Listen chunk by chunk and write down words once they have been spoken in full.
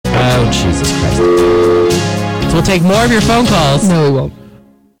Jesus Christ. So we'll take more of your phone calls. No, we won't.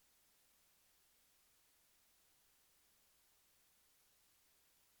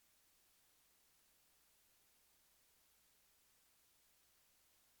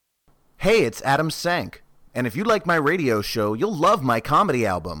 Hey, it's Adam Sank. And if you like my radio show, you'll love my comedy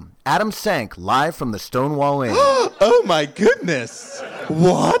album, Adam Sank, live from the Stonewall Inn. Oh my goodness!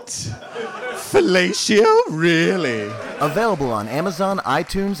 What? Fellatio? Really? Available on Amazon,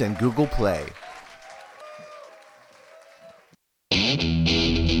 iTunes, and Google Play.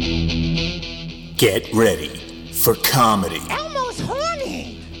 Get ready for comedy. Elmo's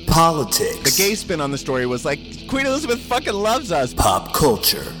horny. Politics. The gay spin on the story was like, Queen Elizabeth fucking loves us. Pop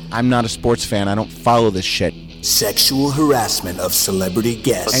culture. I'm not a sports fan. I don't follow this shit. Sexual harassment of celebrity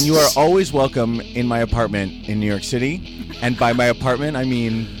guests. And you are always welcome in my apartment in New York City. And by my apartment, I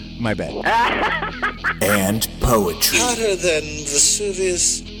mean my bed. And poetry. Hotter than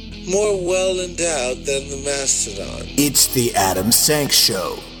Vesuvius, more well-endowed than the Mastodon. It's the Adam Sank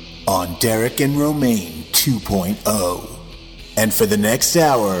Show on Derek and Romaine 2.0. And for the next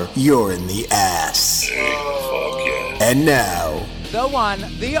hour, you're in the ass. Oh, fuck yeah. And now, the one,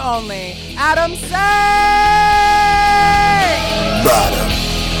 the only, Adam Sank! bottom.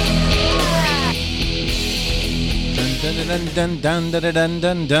 Dun, dun, dun, dun, dun, dun,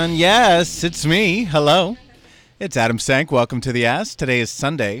 dun, dun. Yes, it's me. Hello. It's Adam Sank. Welcome to the Ass. Today is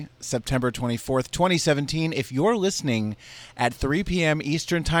Sunday, September 24th, 2017. If you're listening at 3 p.m.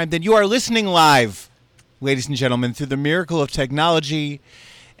 Eastern Time, then you are listening live, ladies and gentlemen, through the miracle of technology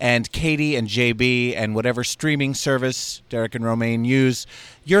and Katie and JB and whatever streaming service Derek and Romaine use.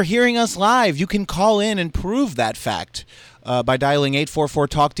 You're hearing us live. You can call in and prove that fact by dialing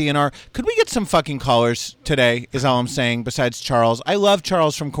 844-TALK-DNR. Could we get some fucking callers today, is all I'm saying, besides Charles. I love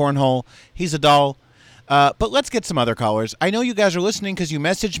Charles from Cornhole. He's a doll. But let's get some other callers. I know you guys are listening because you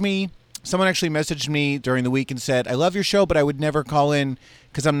messaged me. Someone actually messaged me during the week and said, I love your show, but I would never call in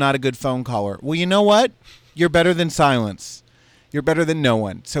because I'm not a good phone caller. Well, you know what? You're better than silence. You're better than no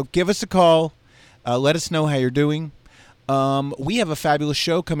one. So give us a call. Let us know how you're doing. We have a fabulous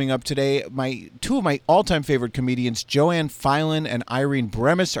show coming up today. Two of my all-time favorite comedians, Joanne, Filan, and Irene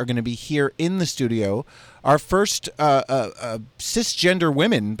Bremis, are going to be here in the studio. Our first cisgender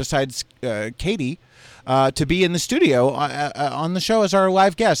women, besides Katie, to be in the studio on the show as our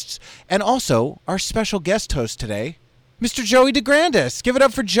live guests. And also, our special guest host today, Mr. Joey DeGrandis. Give it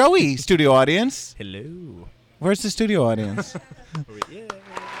up for Joey, studio audience. Hello. Where's the studio audience?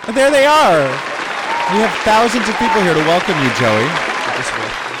 There they are. We have thousands of people here to welcome you, Joey.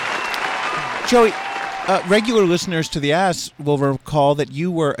 Joey, regular listeners to the Ass will recall that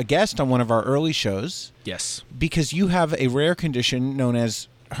you were a guest on one of our early shows. Yes. Because you have a rare condition known as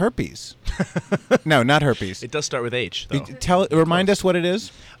herpes. No, not herpes. It does start with H, though. Remind us what it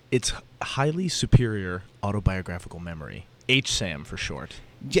is. It's highly superior autobiographical memory. HSAM for short.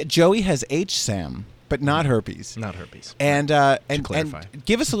 Joey has HSAM, but not herpes. Not herpes. And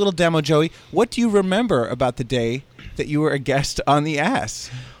give us a little demo, Joey. What do you remember about the day that you were a guest on the Ass?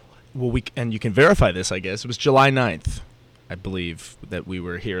 Well, and you can verify this, I guess. It was July 9th, I believe, that we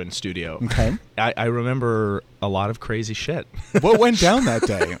were here in studio. Okay. I remember a lot of crazy shit. What went down that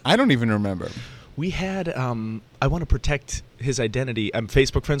day? I don't even remember. We had, I want to protect his identity. I'm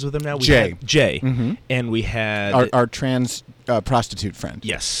Facebook friends with him now. Jay. Mm-hmm. And we had... Our trans prostitute friend.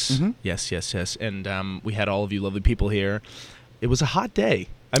 Yes. Mm-hmm. Yes. And we had all of you lovely people here. It was a hot day.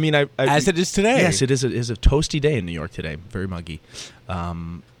 I mean, as it is today. Yes, it is a toasty day in New York today. Very muggy.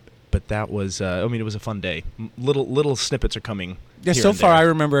 But that was, it was a fun day. Little snippets are coming. Yeah, so far I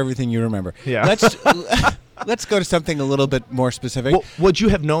remember everything you remember. Yeah. Let's go to something a little bit more specific. Well, would you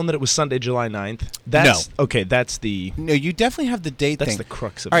have known that it was Sunday, July 9th? No. Okay, that's the... No, you definitely have the date thing. That's the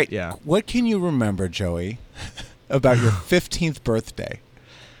crux of it, right, yeah. What can you remember, Joey, about your 15th birthday?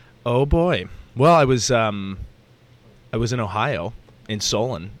 Oh, boy. Well, I was in Ohio, in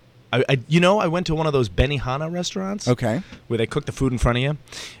Solon. I went to one of those Benihana restaurants. Okay. Where they cook the food in front of you.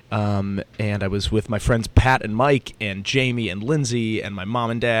 And I was with my friends Pat and Mike and Jamie and Lindsay and my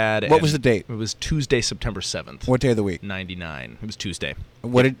mom and dad. What was the date? It was Tuesday, September 7th. What day of the week? 99. It was Tuesday.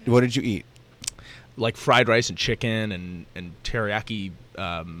 What did you eat? Like fried rice and chicken and teriyaki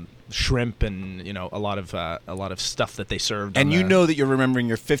shrimp and a lot of stuff that they served. And you know that you're remembering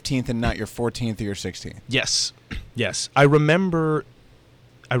your 15th and not your 14th or your 16th. Yes. I remember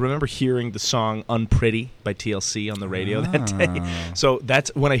hearing the song Unpretty by TLC on the radio that day. So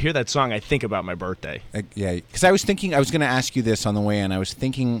that's when I hear that song, I think about my birthday. Yeah, because I was thinking I was going to ask you this on the way in. I was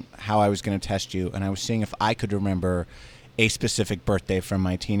thinking how I was going to test you, and I was seeing if I could remember a specific birthday from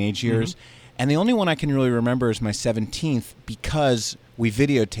my teenage years. Mm-hmm. And the only one I can really remember is my 17th because we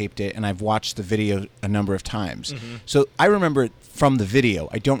videotaped it, and I've watched the video a number of times. So I remember it from the video.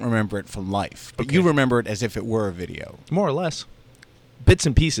 I don't remember it from life. But you remember it as if it were a video. More or less. Bits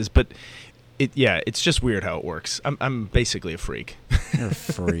and pieces, but it's just weird how it works. I'm basically a freak. You're a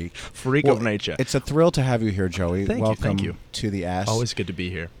freak. Freak of nature. It's a thrill to have you here, Joey. Welcome you to the Ask. Always good to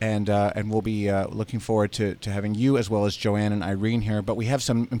be here. And we'll be looking forward to having you as well as Joanne and Irene here. But we have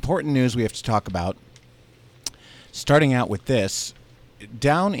some important news we have to talk about. Starting out with this,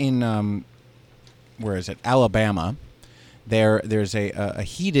 down in where is it? Alabama. There's a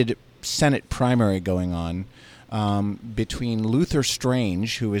heated Senate primary going on between Luther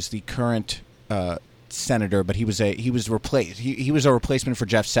Strange, who is the current senator, but he was replaced. He was a replacement for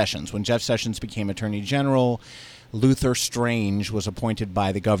Jeff Sessions. When Jeff Sessions became Attorney General, Luther Strange was appointed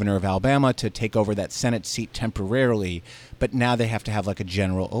by the governor of Alabama to take over that Senate seat temporarily, but now they have to have like a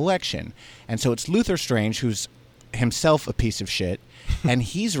general election. And so it's Luther Strange, who's himself a piece of shit, and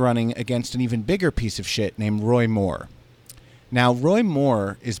he's running against an even bigger piece of shit named Roy Moore. Now, Roy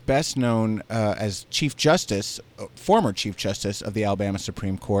Moore is best known as Chief Justice, former Chief Justice of the Alabama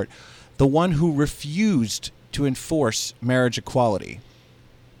Supreme Court, the one who refused to enforce marriage equality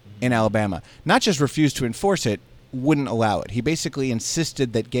in Alabama. Not just refused to enforce it, wouldn't allow it. He basically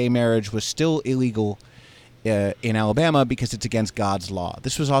insisted that gay marriage was still illegal in Alabama because it's against God's law.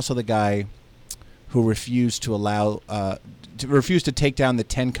 This was also the guy who refused to take down the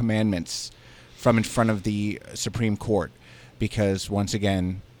 10 Commandments from in front of the Supreme Court. Because, once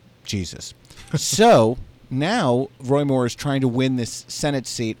again, Jesus. So, now Roy Moore is trying to win this Senate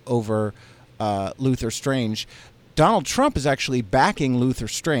seat over Luther Strange. Donald Trump is actually backing Luther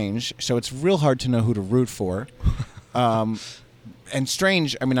Strange, so it's real hard to know who to root for. And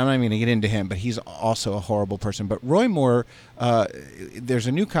Strange, I mean, I'm not even going to get into him, but he's also a horrible person. But Roy Moore, there's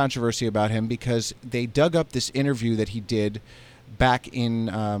a new controversy about him because they dug up this interview that he did back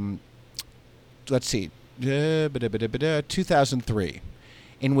in, let's see, 2003,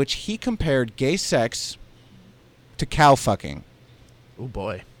 in which he compared gay sex to cow fucking. Oh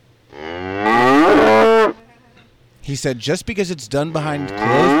boy. He said just because it's done behind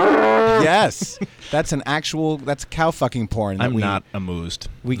closed yes, that's cow fucking porn. I'm not amused.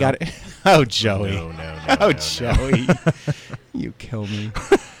 We got it. Oh, Joey. No, Joey. You kill me.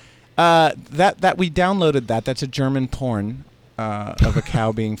 That we downloaded that. That's a German porn. Of a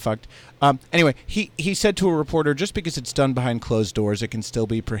cow being fucked. Anyway, he said to a reporter, just because it's done behind closed doors, it can still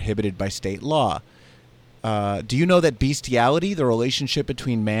be prohibited by state law. Do you know that bestiality, the relationship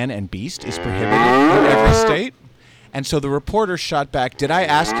between man and beast, is prohibited in every state? And so the reporter shot back, did I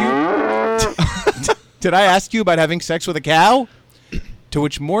ask you about having sex with a cow? To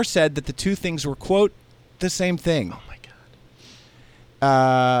which Moore said that the two things were, quote, the same thing. Oh, my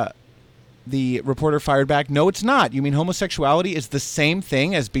God. The reporter fired back, no, it's not. You mean homosexuality is the same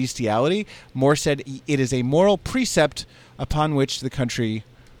thing as bestiality? Moore said it is a moral precept upon which the country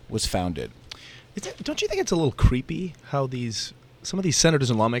was founded. Don't you think it's a little creepy how some of these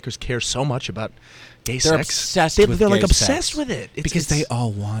senators and lawmakers care so much about gay They're sex? Obsessed They're with like gay obsessed sex. with it. Because they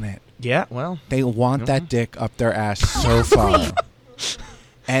all want it. Yeah, well. They want that dick up their ass so far.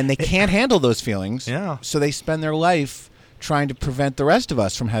 And they can't handle those feelings. Yeah. So they spend their life trying to prevent the rest of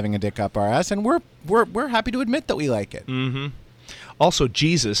us from having a dick up our ass, and we're happy to admit that we like it. Mm-hmm. Also,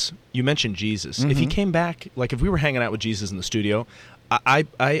 Jesus, you mentioned Jesus. Mm-hmm. If he came back, like if we were hanging out with Jesus in the studio, I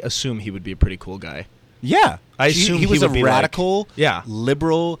assume he would be a pretty cool guy. Yeah. I assume he was would a be radical, like,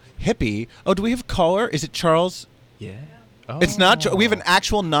 liberal hippie. Oh, do we have a caller? Is it Charles? Yeah. Oh. It's not. We have an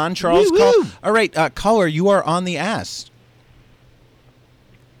actual non-Charles Woo, call. woo. All right, caller, you are on the Ask.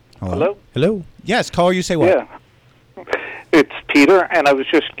 Hello? Hello. Yes, caller, you say what? Yeah. It's Peter, and I was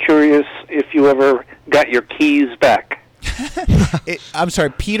just curious if you ever got your keys back. I'm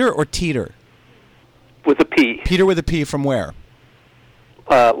sorry, Peter or Teeter? With a P. Peter with a P from where?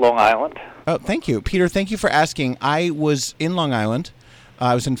 Long Island. Oh, thank you. Peter, thank you for asking. I was in Long Island.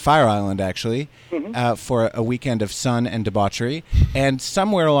 I was in Fire Island, actually, for a weekend of sun and debauchery. And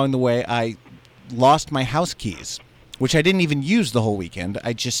somewhere along the way, I lost my house keys, which I didn't even use the whole weekend.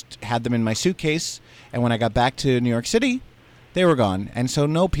 I just had them in my suitcase. And when I got back to New York City, they were gone. And so,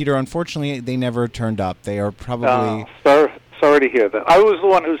 no, Peter, unfortunately, they never turned up. They are probably... Sorry to hear that. I was the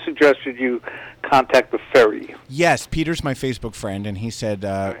one who suggested you contact the ferry. Yes, Peter's my Facebook friend, and he said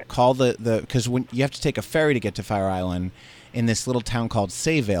call the because when you have to take a ferry to get to Fire Island in this little town called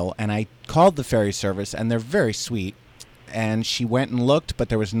Sayville, and I called the ferry service, and they're very sweet. And she went and looked, but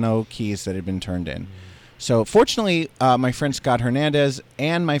there was no keys that had been turned in. So fortunately, my friend Scott Hernandez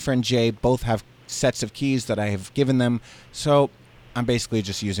and my friend Jay both have sets of keys that I have given them. So I'm basically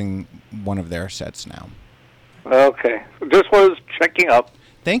just using one of their sets now. Okay. Just was checking up.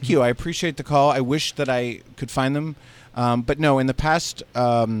 Thank you. I appreciate the call. I wish that I could find them. But no, in the past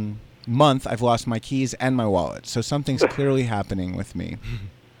month, I've lost my keys and my wallet. So something's clearly happening with me.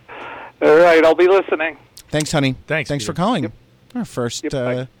 All right. I'll be listening. Thanks, honey. Thanks for Peter. calling. Yep. Our first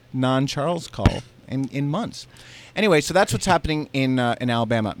Yep, non-Charles call in months. Anyway, so that's what's happening in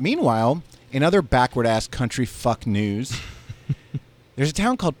Alabama. Meanwhile, in other backward-ass country fuck news, there's a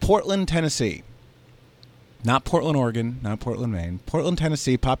town called Portland, Tennessee. Not Portland, Oregon, not Portland, Maine. Portland,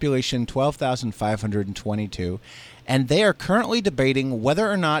 Tennessee, population 12,522. And they are currently debating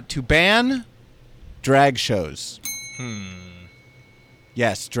whether or not to ban drag shows.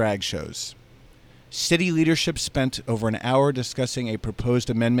 Yes, drag shows. City leadership spent over an hour discussing a proposed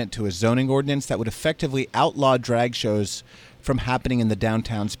amendment to a zoning ordinance that would effectively outlaw drag shows from happening in the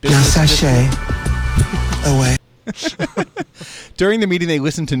downtown's business district. Away. During the meeting, they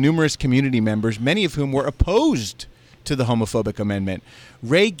listened to numerous community members, many of whom were opposed to the homophobic amendment.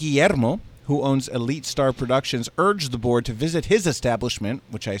 Ray Guillermo, who owns Elite Star Productions, urged the board to visit his establishment,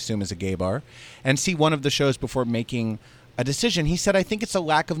 which I assume is a gay bar, and see one of the shows before making a decision. He said, "I think it's a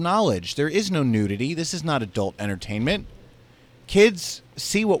lack of knowledge. There is no nudity. This is not adult entertainment. Kids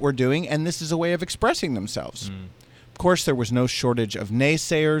see what we're doing, and this is a way of expressing themselves." Of course, there was no shortage of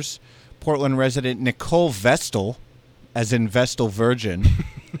naysayers. Portland resident Nicole Vestal, as in Vestal Virgin,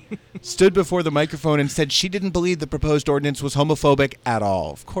 stood before the microphone and said she didn't believe the proposed ordinance was homophobic at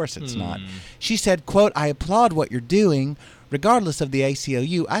all. Of course it's not. She said, quote, "I applaud what you're doing. Regardless of the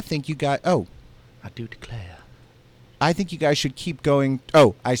ACLU, I think you guys... Oh, I do declare. I think you guys should keep going...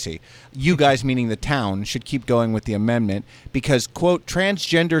 Oh, I see. You guys, meaning the town, should keep going with the amendment because, quote,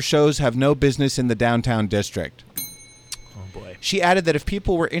 transgender shows have no business in the downtown district." Oh, boy. She added that if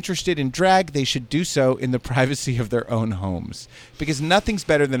people were interested in drag, they should do so in the privacy of their own homes. Because nothing's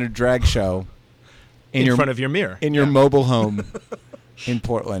better than a drag show in front of your mirror. In your mobile home in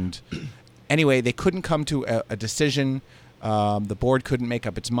Portland. Anyway, they couldn't come to a decision. The board couldn't make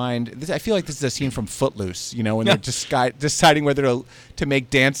up its mind. I feel like this is a scene from Footloose, you know, when they're just deciding whether to make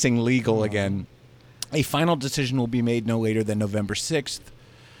dancing legal again. A final decision will be made no later than November 6th.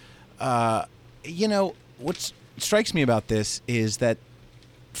 You know, what strikes me about this is that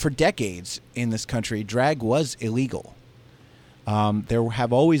for decades in this country, drag was illegal. There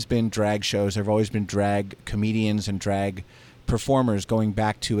have always been drag shows. There have always been drag comedians and drag performers going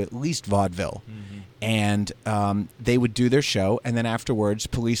back to at least vaudeville. And they would do their show, and then afterwards,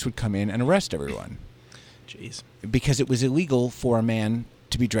 police would come in and arrest everyone. Jeez. Because it was illegal for a man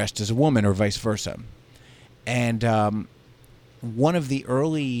to be dressed as a woman or vice versa. And one of the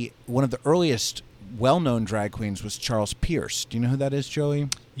earliest well-known drag queens was Charles Pierce. Do you know who that is, Joey?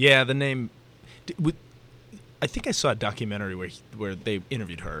 Yeah, the name... I think I saw a documentary where they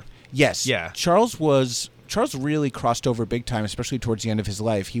interviewed her. Yes. Yeah. Charles really crossed over big time, especially towards the end of his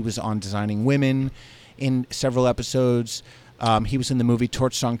life. He was on Designing Women in several episodes. He was in the movie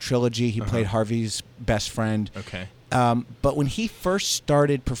Torch Song Trilogy. He played Harvey's best friend. Okay. But when he first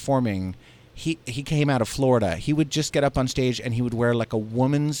started performing, he came out of Florida. He would just get up on stage and he would wear like a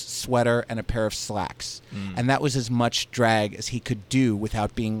woman's sweater and a pair of slacks. And that was as much drag as he could do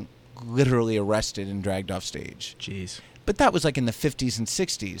without being literally arrested and dragged off stage. Jeez. But that was like in the 50s and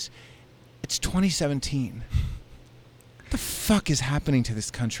 60s. It's 2017. What the fuck is happening to this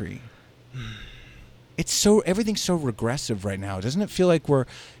country? Everything's so regressive right now. Doesn't it feel like we're,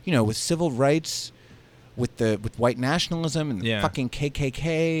 with civil rights, with white nationalism and the fucking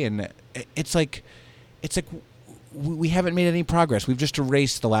KKK, and it's like we haven't made any progress. We've just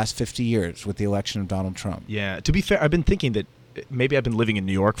erased the last 50 years with the election of Donald Trump. Yeah. To be fair, I've been thinking that maybe I've been living in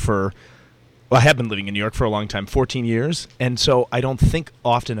New York I have been living in New York for a long time, 14 years, and so I don't think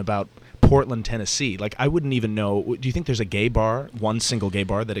often about Portland, Tennessee. Like, I wouldn't even know. Do you think there's a gay bar, one single gay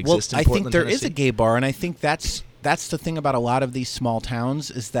bar that exists in Portland, I think there Tennessee? is a gay bar, and I think that's the thing about a lot of these small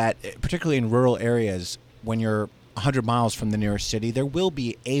towns is that, particularly in rural areas, when you're 100 miles from the nearest city, there will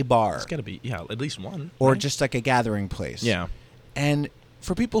be a bar. There's got to be, at least one. Or right? just like a gathering place. Yeah. And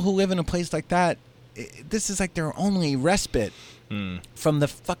for people who live in a place like that, this is like their only respite from the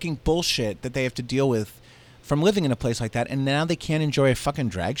fucking bullshit that they have to deal with from living in a place like that, and now they can't enjoy a fucking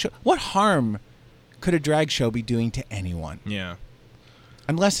drag show. What harm could a drag show be doing to anyone? Yeah.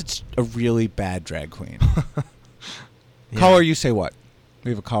 Unless it's a really bad drag queen. Caller, you say what?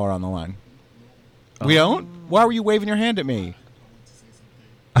 We have a caller on the line. We don't? Why were you waving your hand at me?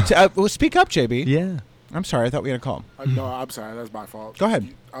 Well, speak up, JB. Yeah. I'm sorry. I thought we had a call. No, I'm sorry. That's my fault. Go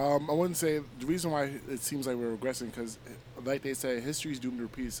ahead. I wouldn't say the reason why it seems like we're regressing because, like they say, history is doomed to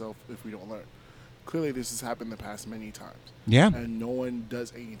repeat itself if we don't learn. Clearly, this has happened in the past many times. Yeah. And no one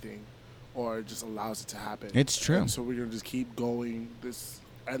does anything or it just allows it to happen. It's true. And so we're going to just keep going this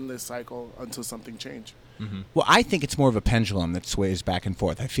endless cycle until something changes. Well, I think it's more of a pendulum that sways back and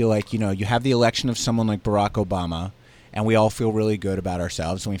forth. I feel like, you have the election of someone like Barack Obama, and we all feel really good about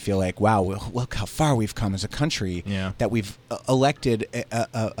ourselves, and we feel like, wow, look how far we've come as a country, that we've elected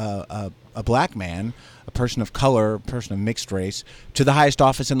a black man, a person of color, a person of mixed race, to the highest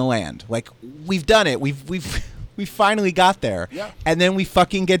office in the land. Like, we've done it. We finally got there. Yeah. And then we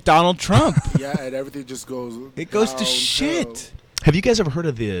fucking get Donald Trump. Yeah, and everything just goes It goes to downhill. shit. Have you guys ever heard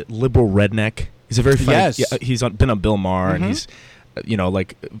of the liberal redneck? He's a very funny. Yes. Yeah, he's been on Bill Maher, and he's,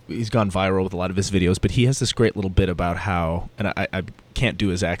 he's gone viral with a lot of his videos. But he has this great little bit about how, and I can't do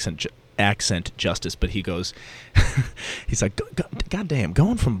his accent justice, but he goes, he's like, goddamn,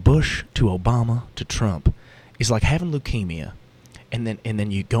 going from Bush to Obama to Trump is like having leukemia. And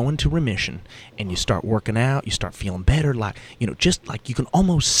then you go into remission, and you start working out. You start feeling better, just like you can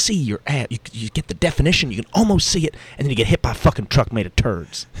almost see your ab. You get the definition. You can almost see it, and then you get hit by a fucking truck made of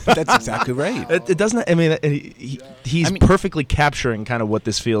turds. That's exactly right. It doesn't. I mean, he's perfectly capturing kind of what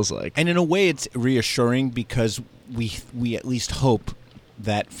this feels like. And in a way, it's reassuring because we at least hope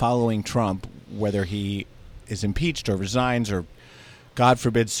that following Trump, whether he is impeached or resigns or, God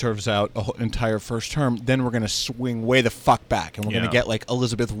forbid, serves out an entire first term, then we're going to swing way the fuck back, and we're going to get like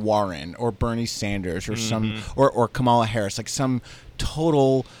Elizabeth Warren or Bernie Sanders or or Kamala Harris, like some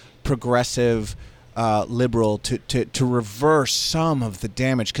total progressive liberal to reverse some of the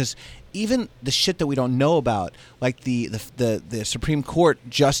damage. Because even the shit that we don't know about, like the Supreme Court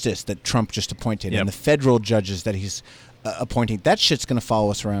justice that Trump just appointed and the federal judges that he's appointing, that shit's going to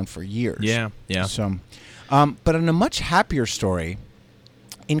follow us around for years. Yeah. So, but on a much happier story,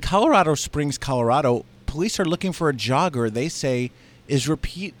 in Colorado Springs, Colorado, police are looking for a jogger they say is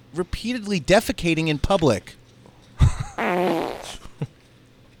repeatedly defecating in public.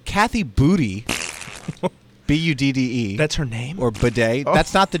 Kathy Booty, Budde. That's her name? Or Bidet. Oh.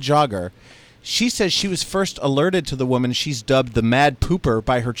 That's not the jogger. She says she was first alerted to the woman she's dubbed the Mad Pooper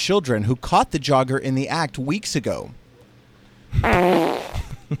by her children, who caught the jogger in the act weeks ago.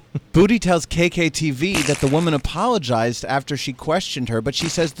 Booty tells KKTV that the woman apologized after she questioned her, but she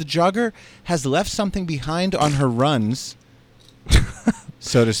says the jogger has left something behind on her runs,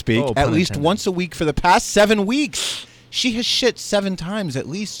 so to speak, at least once a week for the past 7 weeks. She has shit 7 times at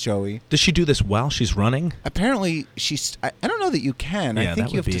least, Joey. Does she do this while she's running? Apparently, I don't know that you can. I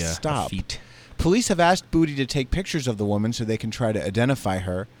think you have to stop. Police have asked Booty to take pictures of the woman so they can try to identify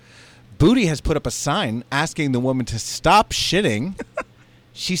her. Booty has put up a sign asking the woman to stop shitting.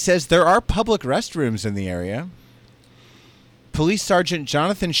 She says there are public restrooms in the area. Police Sergeant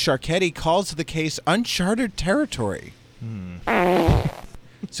Jonathan Sharketti calls the case uncharted territory.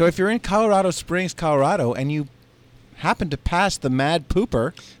 So if you're in Colorado Springs, Colorado, and you happen to pass the Mad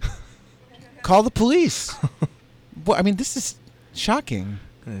Pooper, call the police. Well, I mean, this is shocking.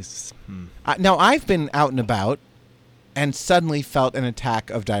 Now, I've been out and about and suddenly felt an attack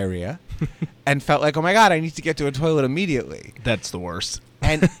of diarrhea and felt like, oh my God, I need to get to a toilet immediately. That's the worst.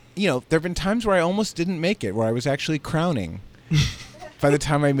 And, there have been times where I almost didn't make it, where I was actually crowning by the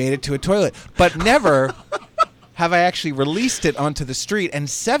time I made it to a toilet. But never have I actually released it onto the street, and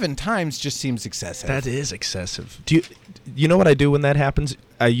 7 times just seems excessive. That is excessive. Do you know what I do when that happens?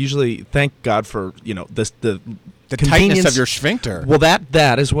 I usually thank God for, the tightness of your sphincter. Well,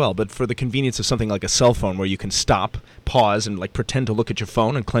 that as well, but for the convenience of something like a cell phone where you can stop, pause, and like pretend to look at your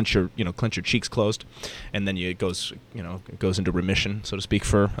phone and clench your cheeks closed, and then it goes into remission, so to speak,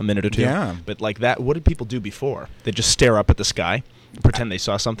 for a minute or two. Yeah. But like that, what did people do before? They just stare up at the sky, pretend they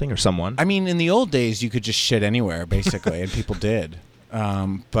saw something or someone. I mean, in the old days, you could just shit anywhere, basically, and people did.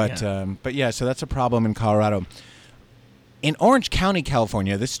 But yeah, so that's a problem in Colorado. In Orange County,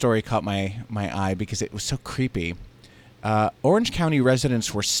 California, this story caught my eye because it was so creepy. Orange County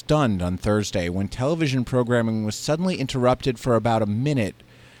residents were stunned on Thursday when television programming was suddenly interrupted for about a minute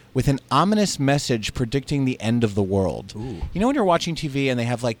with an ominous message predicting the end of the world. Ooh. You know when you're watching TV and they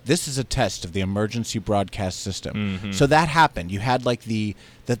have like, this is a test of the emergency broadcast system. Mm-hmm. So that happened. You had like the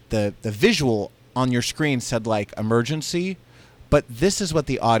visual on your screen said like emergency, but this is what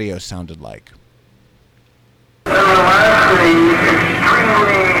the audio sounded like.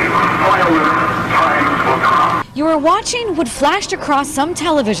 You are watching what flashed across some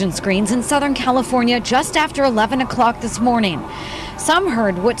television screens in Southern California just after 11 o'clock this morning. Some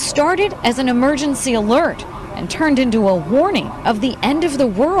heard what started as an emergency alert and turned into a warning of the end of the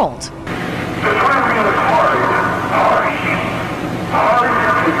world.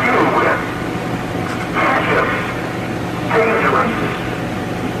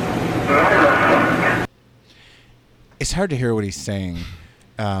 It's hard to hear what he's saying.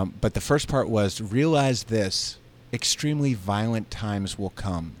 But the first part was, realize this, extremely violent times will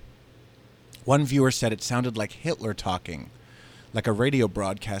come. One viewer said it sounded like Hitler talking, like a radio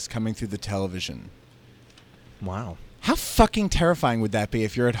broadcast coming through the television. Wow. How fucking terrifying would that be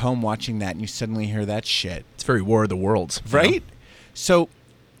if you're at home watching that and you suddenly hear that shit? It's very War of the Worlds. Right? So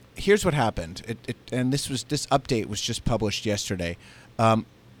here's what happened. And this update was just published yesterday. A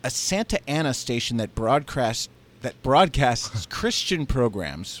Santa Ana station that broadcasts Christian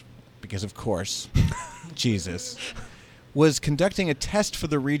programs, because of course, Jesus, was conducting a test for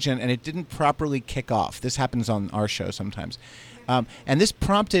the region and it didn't properly kick off. This happens on our show sometimes. And this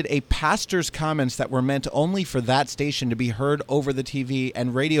prompted a pastor's comments that were meant only for that station to be heard over the TV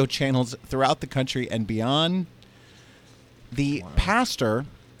and radio channels throughout the country and beyond. The pastor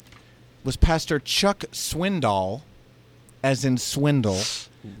was Pastor Chuck Swindoll, as in swindle,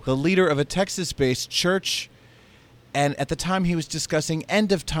 the leader of a Texas-based church. And at the time he was discussing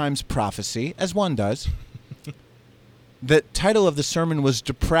end-of-times prophecy, as one does. The title of the sermon was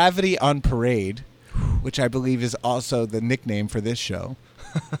Depravity on Parade, which I believe is also the nickname for this show.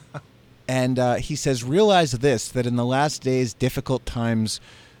 And he says, realize this, that in the last days, difficult times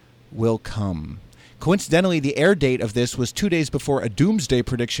will come. Coincidentally, the air date of this was 2 days before a doomsday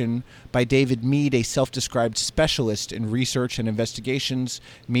prediction by David Mead, a self-described specialist in research and investigations.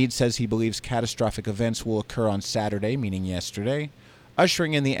 Mead says he believes catastrophic events will occur on Saturday, meaning yesterday,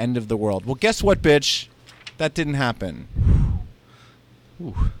 ushering in the end of the world. Well, guess what, bitch? That didn't happen.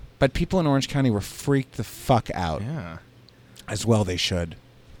 Ooh. But people in Orange County were freaked the fuck out. Yeah. As well they should.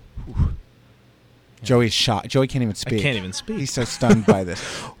 Ooh. Joey's shocked. Joey can't even speak. I can't even speak. He's so stunned by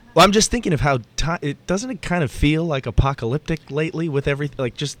this. Well, I'm just thinking of how doesn't it kind of feel like apocalyptic lately with everything?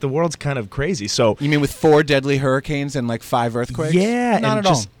 Like, just the world's kind of crazy. So you mean with 4 deadly hurricanes and like 5 earthquakes? Yeah, not and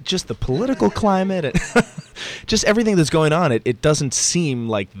at all. Just the political climate and just everything that's going on. It doesn't seem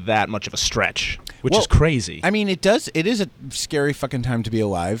like that much of a stretch, which is crazy. I mean, it does. It is a scary fucking time to be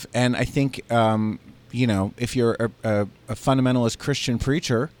alive, and I think if you're a fundamentalist Christian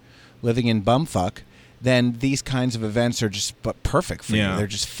preacher living in bumfuck, then these kinds of events are just perfect for you. They're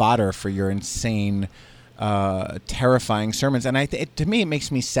just fodder for your insane, terrifying sermons. And to me, it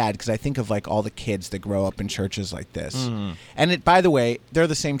makes me sad because I think of like all the kids that grow up in churches like this. And by the way, they're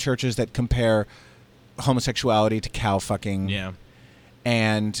the same churches that compare homosexuality to cow fucking. Yeah.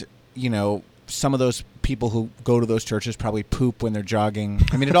 And, some of those people who go to those churches probably poop when they're jogging.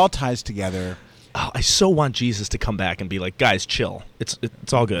 I mean, it all ties together. Oh, I so want Jesus to come back and be like, guys, chill. It's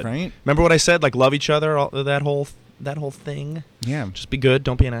all good. Right? Remember what I said? Like, love each other. That whole thing. Yeah. Just be good.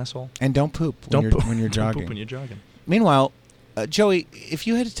 Don't be an asshole. And don't poop when you're jogging. Don't poop when you're jogging. Meanwhile, Joey, if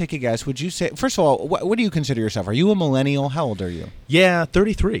you had to take a guess, would you say? First of all, what do you consider yourself? Are you a millennial? How old are you? Yeah,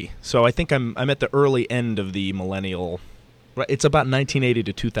 33. So I think I'm at the early end of the millennial. Right, it's about 1980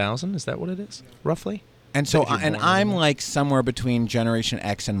 to 2000. Is that what it is, roughly? And so, I'm like somewhere between Generation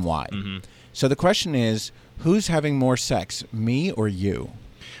X and Y. Mm-hmm. So the question is, who's having more sex, me or you?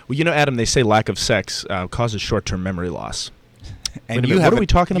 Well, Adam, they say lack of sex causes short-term memory loss. And what are we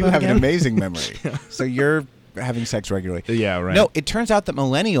talking about again? You have an amazing memory. So you're having sex regularly. Yeah, right. No, it turns out that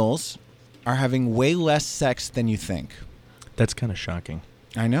millennials are having way less sex than you think. That's kind of shocking.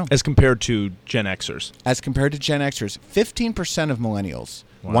 I know. As compared to Gen Xers. 15% of millennials,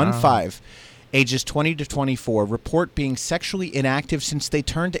 Wow. 15, ages 20 to 24, report being sexually inactive since they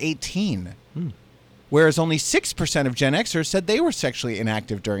turned 18. Whereas only 6% of Gen Xers said they were sexually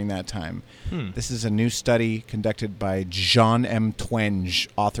inactive during that time. This is a new study conducted by John M. Twenge,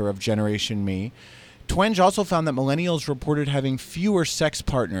 author of Generation Me. Twenge also found that millennials reported having fewer sex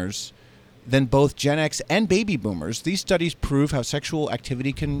partners than both Gen X and baby boomers. These studies prove how sexual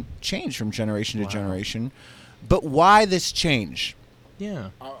activity can change from generation to generation. But why this change? Yeah.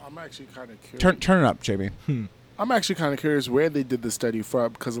 I'm actually kind of curious. Turn it up, JB. I'm actually kind of curious where they did the study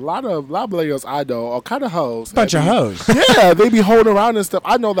from, because a lot of millennials I know are kind of hoes. Bunch of hoes. Yeah, they be holding around and stuff.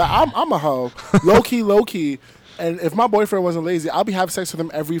 I know that I'm a hoe. Low key. And if my boyfriend wasn't lazy, I'll be having sex with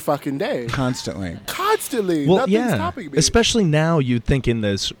him every fucking day. Constantly. Well, Nothing's stopping me. Especially now, you'd think in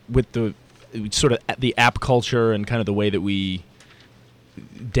this, with the sort of the app culture and kind of the way that we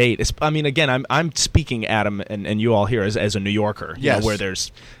date. I mean, again, I'm speaking, Adam, and you all here as a New Yorker, yes, where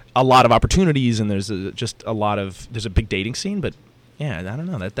there's a lot of opportunities and there's a big dating scene. But yeah, I don't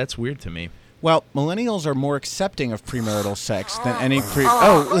know, that's weird to me. Well, millennials are more accepting of premarital sex than any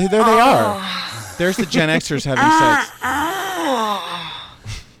Oh, there they are. There's the Gen Xers having sex.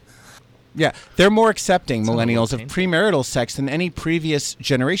 Yeah, they're more accepting, millennials, of premarital sex than any previous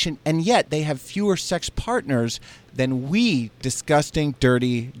generation, and yet they have fewer sex partners than we disgusting,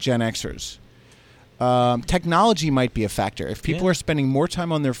 dirty Gen Xers. technology might be a factor. If people are spending more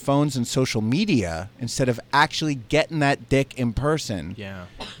time on their phones and social media instead of actually getting that dick in person,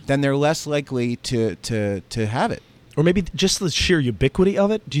 then they're less likely to have it. Or maybe just the sheer ubiquity of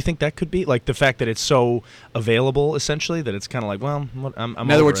it. Do you think that could be like the fact that it's so available, essentially, that it's kind of like, well, I'm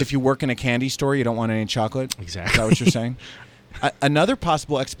in other words, it. if you work in a candy store, you don't want any chocolate. Exactly. Is that what you're saying? Another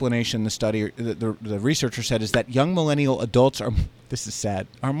possible explanation, the study, the researcher said, is that young millennial adults are. This is sad.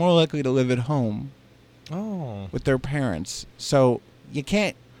 Are more likely to live at home. With their parents. So you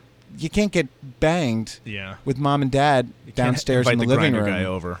can't get banged. With mom and dad downstairs in the living room. Guy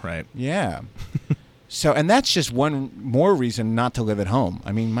over, right? Yeah. So, and that's just one more reason not to live at home.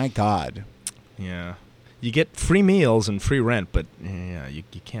 I mean, my God. Yeah. You get free meals and free rent, but you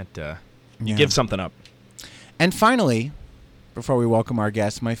can't you give something up. And finally, before we welcome our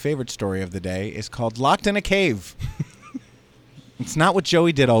guests, my favorite story of the day is called Locked in a Cave. It's not what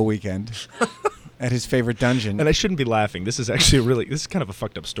Joey did all weekend at his favorite dungeon. And I shouldn't be laughing. This is actually this is kind of a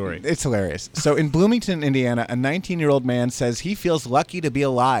fucked up story. It's hilarious. So in Bloomington, Indiana, a 19-year-old man says he feels lucky to be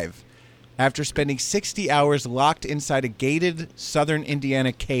alive after spending 60 hours locked inside a gated southern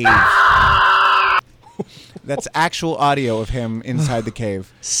Indiana cave. That's actual audio of him inside the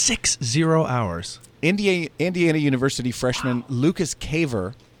cave. 60 hours. Indiana University freshman Lucas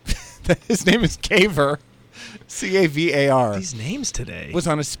Caver, his name is Caver, C-A-V-A-R. These names today. Was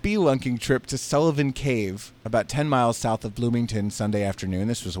on a spelunking trip to Sullivan Cave, about 10 miles south of Bloomington, Sunday afternoon.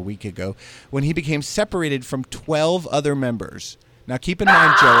 This was a week ago, when he became separated from 12 other members. Now, keep in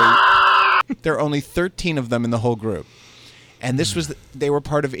mind, Joey, there are only 13 of them in the whole group. And this was they were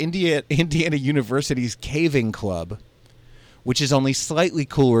part of Indiana University's Caving Club, which is only slightly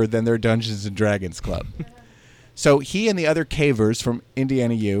cooler than their Dungeons and Dragons Club. So he and the other cavers from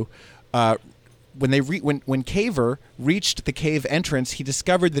Indiana U, when Caver reached the cave entrance, he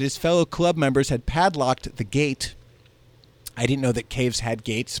discovered that his fellow club members had padlocked the gate. I didn't know that caves had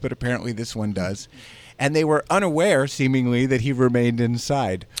gates, but apparently this one does. And they were unaware, seemingly, that he remained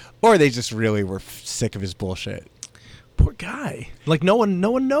inside. Or they just really were sick of his bullshit. Poor guy. Like no one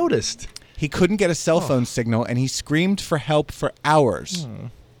noticed. He couldn't get a cell phone signal, and he screamed for help for hours.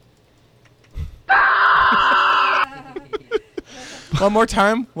 One more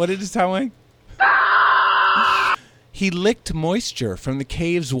time. What did it sound like? He licked moisture from the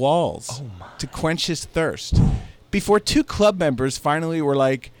cave's walls to quench his thirst. Before two club members finally were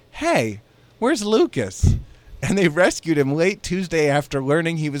like, "Hey, where's Lucas?" And they rescued him late Tuesday after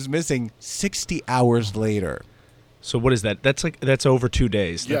learning he was missing 60 hours later. So what is that? That's over 2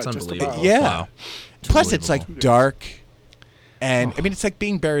 days. Yeah, That's just unbelievable. about. Yeah. Wow. Plus, it's like dark. And I mean, it's like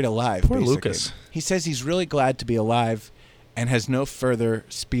being buried alive. Poor basically. Lucas. He says he's really glad to be alive and has no further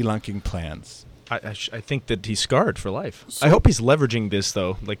spelunking plans. I think that he's scarred for life. I hope he's leveraging this,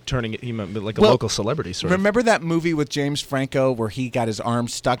 though, like turning him like a local celebrity sort of. Remember that movie with James Franco where he got his arm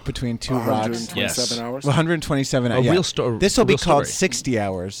stuck between two rocks? 127 hours? 127 hours. This will be called 60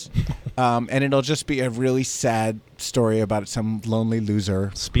 Hours. And it'll just be a really sad story about some lonely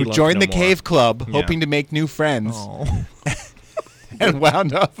loser who joined the cave club hoping to make new friends and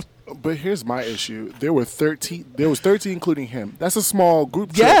wound up. But here's my issue. There was 13, including him. That's a small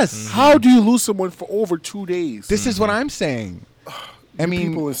group trip. Yes. Mm-hmm. How do you lose someone for over 2 days? This is what I'm saying. I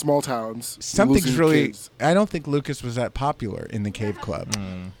mean, people in small towns. Something's really. Kids. I don't think Lucas was that popular in the cave club.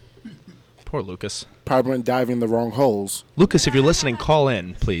 Poor Lucas. Probably went diving in the wrong holes. Lucas, if you're listening, call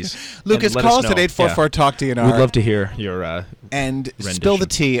in, please. Lucas, call us at 844-TALK-DNR. We'd love to hear your and rendition. Spill the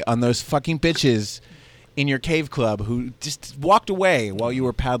tea on those fucking bitches in your cave club who just walked away while you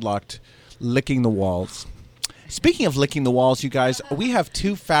were padlocked, licking the walls. Speaking of licking the walls, you guys, we have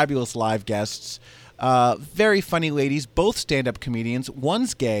two fabulous live guests. Very funny ladies, both stand-up comedians.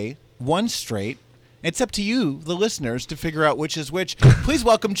 One's gay, one's straight. It's up to you, the listeners, to figure out which is which. Please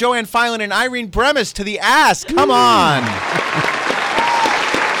welcome Joanne, Filan, and Irene Bremis to the Ask. Come on.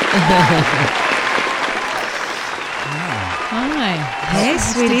 Hi. Hey,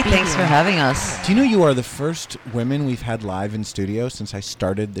 sweetie. Thanks for having us. Do you know you are the first women we've had live in studio since I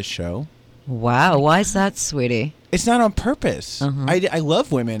started the show? Wow. Why is that, sweetie? It's not on purpose. Uh-huh. I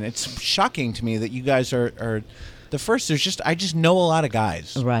love women. It's shocking to me that you guys are the first. I just know a lot of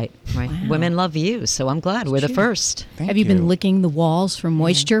guys. Right. Wow. Women love you, so I'm glad we're the first. Have you been licking the walls for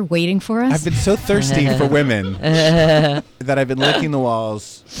moisture, waiting for us? I've been so thirsty for women that I've been licking the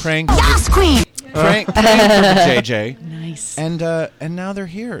walls, praying for praying for JJ. Nice. And now they're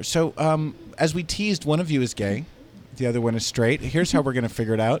here. So as we teased, one of you is gay, the other one is straight. Here's how we're going to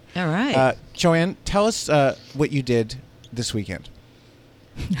figure it out. All right. Joanne, tell us what you did this weekend.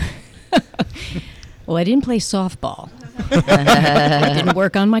 Well, I didn't play softball. I didn't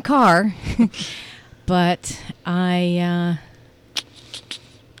work on my car. but I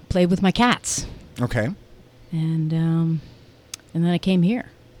played with my cats. Okay. And then I came here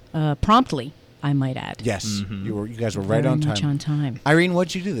promptly, I might add. Yes, you guys were right Very on time. much on time. Irene,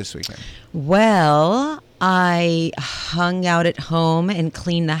 what'd you do this weekend? Well, I hung out at home and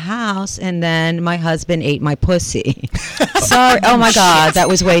cleaned the house, and then my husband ate my pussy. Sorry. Oh, my God. That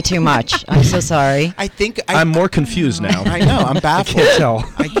was way too much. I'm so sorry. I think I'm more confused now. I know. I'm baffled. I can't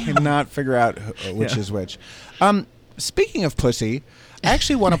tell. I cannot figure out which is which. Speaking of pussy, I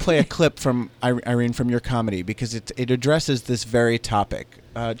actually want to play a clip from Irene from your comedy because it addresses this very topic.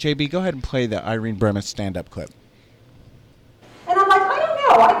 JB, go ahead and play the Irene Bremis stand-up clip. And I'm like, I don't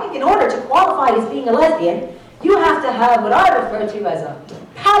know. I think in order to qualify as being a lesbian, you have to have what I refer to as a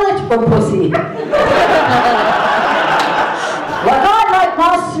palate for pussy. Like I like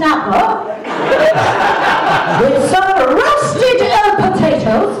my snapper with some roasted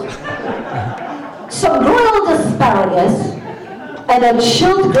potatoes, some grilled asparagus, and a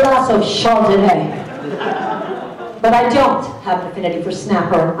chilled glass of Chardonnay. But I don't have an affinity for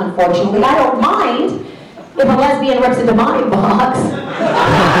snapper, unfortunately. I don't mind if a lesbian rips into my box.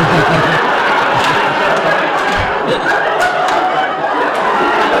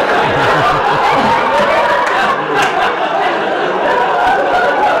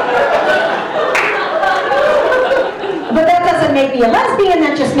 But that doesn't make me a lesbian,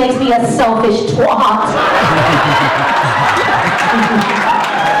 that just makes me a selfish twat.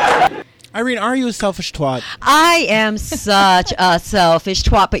 Irene, are you a selfish twat? I am such a selfish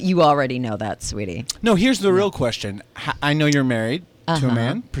twat, but you already know that, sweetie. No, here's the real question. I know you're married to a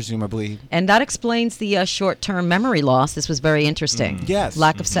man, presumably. And that explains the short-term memory loss. This was very interesting. Yes.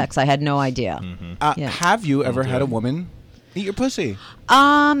 Lack of sex. I had no idea. Yeah. Have you ever had a woman eat your pussy?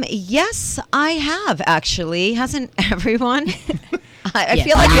 Yes, I have, actually. Hasn't everyone? I Yes.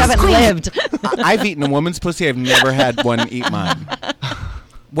 feel like you haven't lived. I've eaten a woman's pussy. I've never had one eat mine.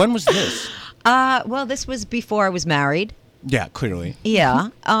 When was this? Well, this was before I was married. Yeah, clearly. Yeah.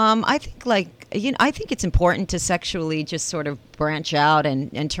 I think I think it's important to sexually just sort of branch out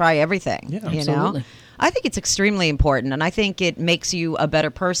and try everything. Yeah, absolutely. Know? I think it's extremely important, and I think it makes you a better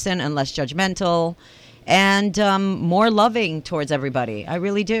person and less judgmental and more loving towards everybody. I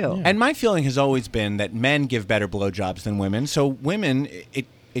really do. Yeah. And my feeling has always been that men give better blowjobs than women. So women,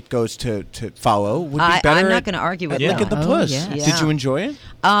 it goes to follow. Would be better. I'm not going to argue with that. Look at the puss. Yeah. Did you enjoy it?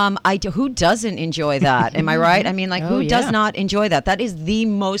 Who doesn't enjoy that? Am I right? I mean, like, who does not enjoy that? That is the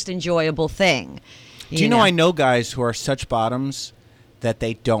most enjoyable thing. Do you know I know guys who are such bottoms that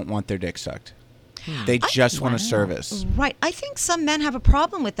they don't want their dick sucked. They just want a service. Right. I think some men have a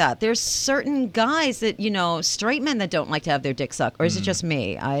problem with that. There's certain guys that, straight men that don't like to have their dick sucked. Or is it just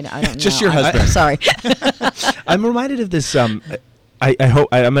me? I don't know. Just your husband. Sorry. I'm reminded of this. I hope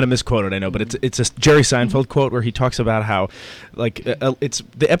I'm going to misquote it. I know, but it's a Jerry Seinfeld quote where he talks about how, like, it's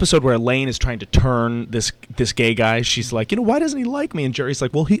the episode where Elaine is trying to turn this gay guy. She's like, why doesn't he like me? And Jerry's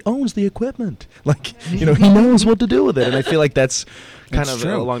like, well, he owns the equipment. Like, he knows what to do with it. And I feel like that's kind of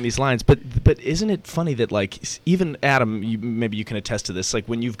along these lines. But isn't it funny that, like, even Adam, maybe you can attest to this. Like,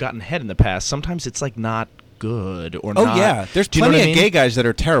 when you've gotten head in the past, sometimes it's like not good or not. Oh yeah, there's plenty of gay guys that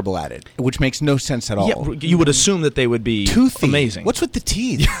are terrible at it, which makes no sense at all. Yeah, you would assume that they would be toothy. Amazing. What's with the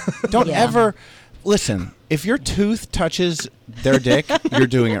teeth? Don't ever listen. If your tooth touches their dick, you're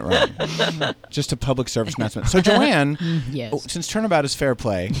doing it wrong. Just a public service announcement. So Joanne, yes. Since turnabout is fair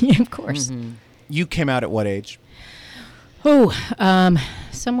play, Yeah, of course. You came out at what age? Oh,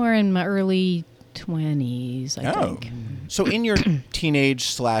 somewhere in my early 20s, I think. So in your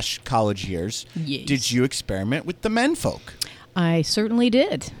teenage/college years, Yes. did you experiment with the menfolk? I certainly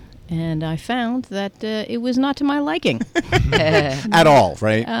did. And I found that it was not to my liking. At all,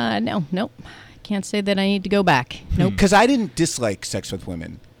 right? Nope. Can't say that I need to go back. Nope. Because I didn't dislike sex with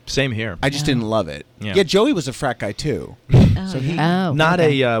women. Same here. I just didn't love it. Yeah. Joey was a frat guy too. So he not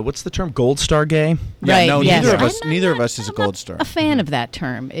a what's the term? Gold star gay? Yeah, right, no, yes. neither of us is a gold star. A fan of that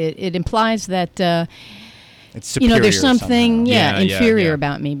term. It implies that it's superior there's something inferior yeah.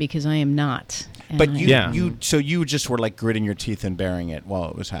 about me because I am not. And But you just were like gritting your teeth and bearing it while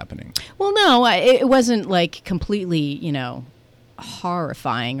it was happening. Well, no, it wasn't like completely,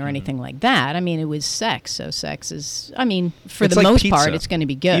 horrifying or anything like that. I mean, it was sex. So sex is, for It's the like most pizza. part, it's going to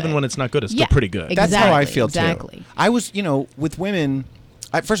be good. Even when it's not good, it's still pretty good. That's how I feel exactly. too. I was, with women.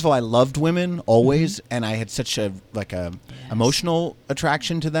 First of all, I loved women always, and I had such a emotional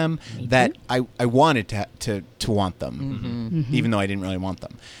attraction to them that I wanted to want them, even though I didn't really want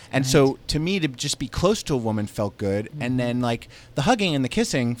them. And so, to me, to just be close to a woman felt good, and then like the hugging and the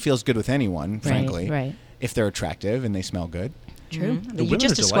kissing feels good with anyone, frankly, right. if they're attractive and they smell good. True. You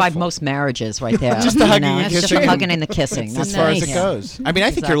just described most marriages right there. Just the hugging and It's just kissing. the hugging and the kissing. It's That's as far nice. as it goes. I mean,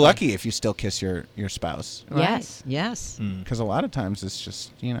 I think you're Exactly. lucky if you still kiss your spouse. Yes, yes. Because a lot of times it's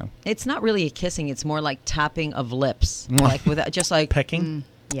just, It's not really a kissing. It's more like tapping of lips, like with just like pecking.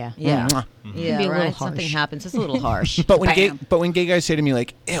 Yeah. Yeah, Mwah. yeah. Be a little Right. Something harsh. happens. It's a little harsh. But when gay guys say to me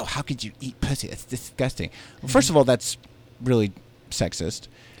like, "Ew, how could you eat pussy? It's disgusting." Well, first of all, that's really sexist.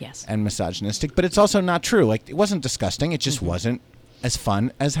 Yes. And misogynistic, but it's also not true. Like, it wasn't disgusting. It just wasn't as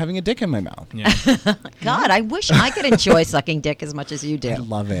fun as having a dick in my mouth. Yeah. God, I wish I could enjoy sucking dick as much as you do. I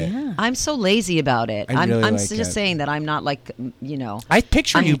love it. Yeah. I'm so lazy about it. I really I'm like just it. saying that I'm not like, I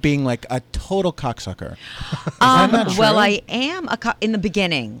picture I'm- you being like a total cocksucker. Is that not well, true? I am in the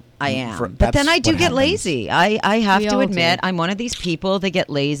beginning. I am, but that's then I do what get happens. lazy. I have We to all admit, do. I'm one of these people that get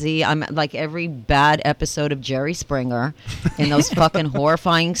lazy. I'm like every bad episode of Jerry Springer in those fucking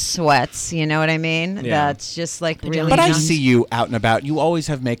horrifying sweats. You know what I mean? Yeah. That's just like really. But I not- see you out and about. You always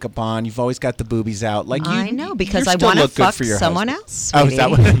have makeup on. You've always got the boobies out. Like you, I know because you I still want to look good fuck for your someone husband. else. Oh, is that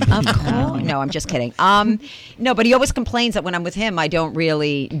sweetie. what? Of course. No, I'm just kidding. No, but he always complains that when I'm with him, I don't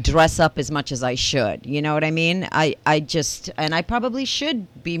really dress up as much as I should. You know what I mean? I just and I probably should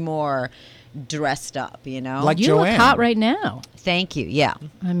be more dressed up. Like You Joanne. look hot right now. Thank you. Yeah.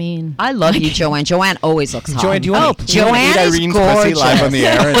 I mean, I love you, Joanne. Joanne always looks hot. Joanne, do you want to Joanne eat is Irene's gorgeous. pussy live on the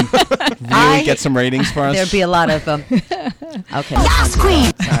air and really get some ratings for us? There'd be a lot of okay. Last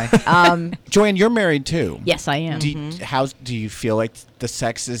queen. Sorry. Joanne, you're married too. yes, I am. Do you feel like the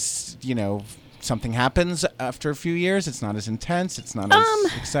sex is, something happens after a few years? It's not as intense. It's not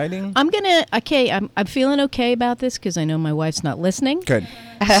as exciting. I'm feeling okay about this because I know my wife's not listening. Good.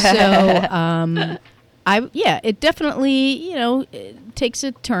 So, it definitely, it takes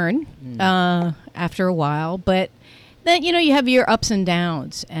a turn after a while, but then, you have your ups and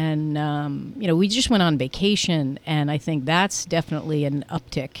downs, and, we just went on vacation, and I think that's definitely an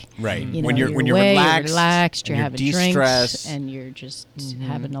uptick. Right. When you're away, relaxed, you're and having you're drinks, de-stressed. and you're just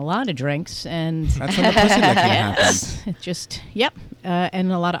having a lot of drinks, and That's when the pussy licking yes, happens. just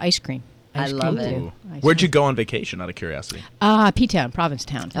and a lot of ice cream. I Ice love cream, it. too. Ice Where'd cream. you go on vacation? Out of curiosity. P-Town,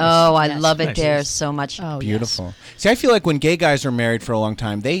 Provincetown. Oh, I Yes. love it Nice. there so much. Oh, Beautiful. Yes. See, I feel like when gay guys are married for a long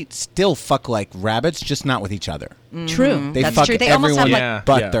time, they still fuck like rabbits, just not with each other. True. They That's fuck true. They almost everyone have, like-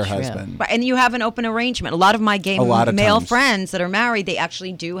 but Yeah. their True. husband. Right, and you have an open arrangement. A lot of my gay A lot of male times. friends that are married, they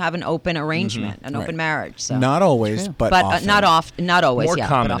actually do have an open arrangement, an open Right. marriage. So. Not always, but often. not often, not always. More yeah,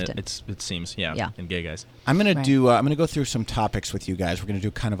 common, but often. it seems. Yeah, Yeah. in gay guys. I'm gonna Right. do. I'm gonna go through some topics with you guys. We're gonna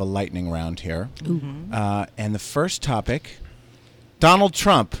do kind of a lightning round here. And the first topic, Donald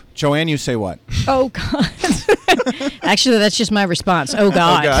Trump. Joanne, you say what? Oh, God. Actually, that's just my response. Oh,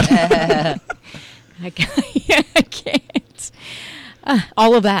 God. I can't.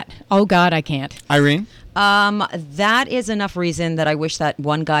 All of that. Oh, God, I can't. Irene? That is enough reason that I wish that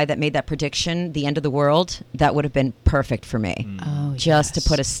one guy that made that prediction, the end of the world, that would have been perfect for me. Oh, Just yes. to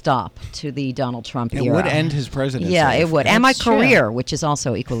put a stop to the Donald Trump It era. would end his presidency. Yeah, it would. And my That's true. career, which is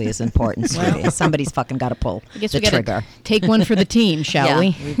also equally as important, sweetie. Somebody's fucking got to pull I guess the we got trigger. to take one for the team, shall Yeah,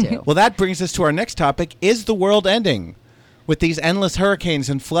 we? we do. Well, that brings us to our next topic. Is the world ending? With these endless hurricanes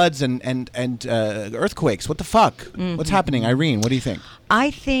and floods and earthquakes. What the fuck? What's happening? Irene, what do you think?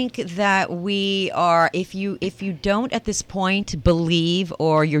 I think that we are, if you don't at this point believe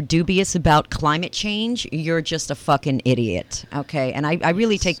or you're dubious about climate change, you're just a fucking idiot. Okay, and I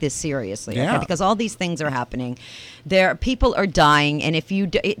really take this seriously. Yeah. Okay? Because all these things are happening. People are dying, and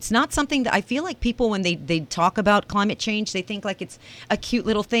it's not something that I feel like people when they talk about climate change, they think like it's a cute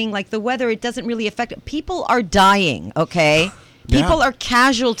little thing, like the weather. It doesn't really affect. People are dying. Okay. Yeah. People are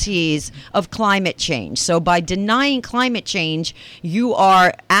casualties of climate change. So by denying climate change, you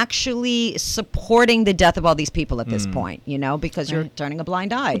are actually supporting the death of all these people at this point, because you're turning a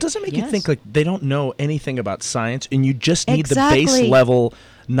blind eye. Well, does it make you Yes. think like they don't know anything about science, and you just need Exactly. the base level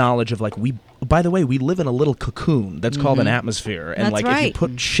knowledge of like by the way, we live in a little cocoon that's called an atmosphere, and That's like if you right.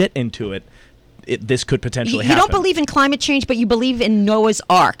 put shit into it, this could potentially You happen. don't believe in climate change, but you believe in Noah's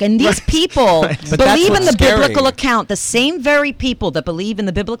Ark. And these people But that's believe in what's the scary. biblical account. The same very people that believe in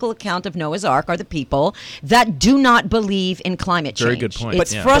the biblical account of Noah's Ark are the people that do not believe in climate change. Very good point.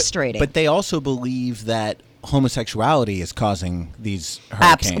 It's Yeah. frustrating. But they also believe that homosexuality is causing these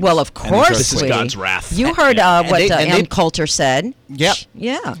hurricanes. Well, of and these course, This is sweetie. God's wrath. You heard And what they- M. Coulter said. Yep.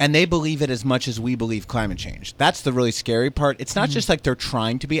 Yeah. And they believe it as much as we believe climate change. That's the really scary part. It's not just like they're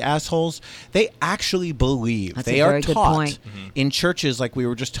trying to be assholes. They actually believe. That's they a are very good taught point. in churches like we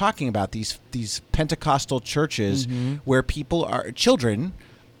were just talking about, these Pentecostal churches where children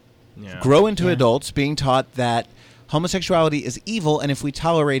Yeah. grow into adults being taught that homosexuality is evil, and if we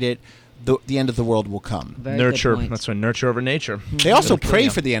tolerate it, the end of the world will come. Nurture. That's right. Nurture over nature. They also pray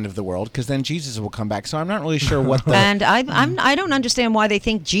for the end of the world because then Jesus will come back. So I'm not really sure what the... And I don't understand why they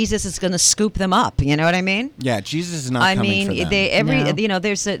think Jesus is going to scoop them up. You know what I mean? Yeah, Jesus is not coming for them.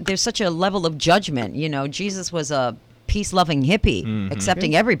 There's such a level of judgment. You know, Jesus was a peace-loving hippie,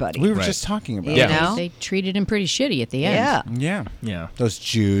 accepting everybody. We were just talking about you know? They treated him pretty shitty at the end. Yeah. Those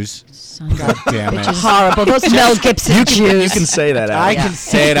Jews. God damn it. Horrible. Those Mel Gibson Jews. You can say that, Adam. I can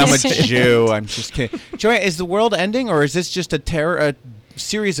say it. I'm a Jew. I'm just kidding. Joanne, is the world ending, or is this just a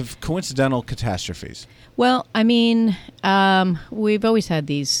series of coincidental catastrophes? Well, I mean, we've always had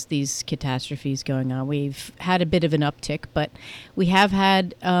these catastrophes going on. We've had a bit of an uptick, but we have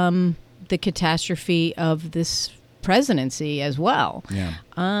had the catastrophe of this presidency as well. Yeah.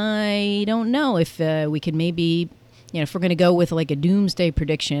 I don't know if we could maybe, if we're going to go with like a doomsday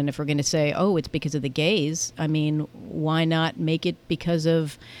prediction, if we're going to say, oh, it's because of the gays, I mean, why not make it because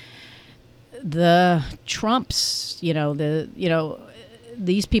of the Trumps,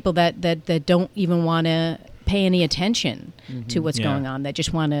 these people that don't even want to pay any attention to what's going on, that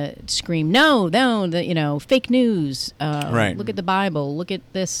just want to scream, no, fake news. Right. Look at the Bible. Look at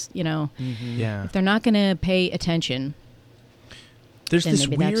this, Yeah. If they're not going to pay attention. There's then this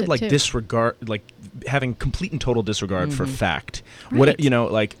maybe that's weird, it like, too. disregard, like, having complete and total disregard for fact. What,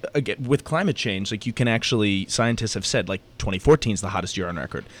 like, again, with climate change, like, you can actually, scientists have said, like, 2014 is the hottest year on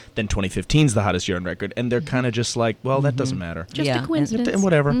record, then 2015 is the hottest year on record, and they're kind of just like, well, that doesn't matter. Just a coincidence. And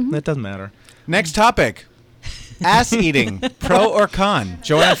whatever, that doesn't matter. Next topic. Ass eating, pro or con?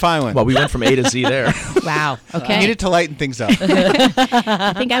 Joanne Filan. Well, we went from A to Z there. Wow. Okay. I needed to lighten things up.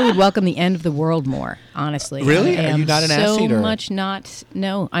 I think I would welcome the end of the world more, honestly. Really? I Are you not an ass eater? So much not.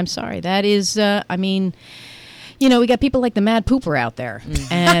 No, I'm sorry. That is, I mean, we got people like the Mad Pooper out there.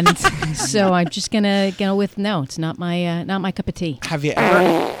 And so I'm just going to go with no. It's not my cup of tea. Have you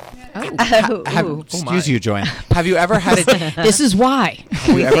ever... excuse you, Joanne. Have you ever had it? This is why.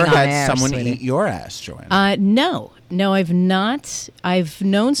 Have you ever had someone eat your ass, Joanne? No, I've not. I've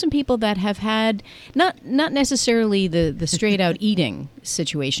known some people that have had not necessarily the straight out eating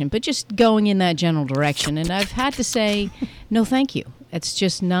situation, but just going in that general direction. And I've had to say, no, thank you. It's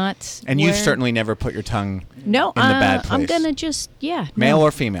just not. And you've certainly never put your tongue in the bad place. I'm gonna just male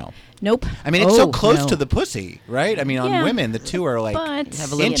or female. Nope. I mean, it's so close to the pussy, right? I mean, on Yeah. women, the two are like But,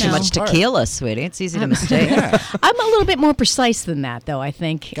 Have a little too much tequila, sweetie. It's easy to mistake. I'm a little bit more precise than that, though. I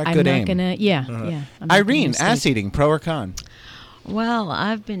think Got I'm good not aim. gonna. Yeah, yeah. I'm not gonna Irene, mistake. ass eating, pro or con? Well,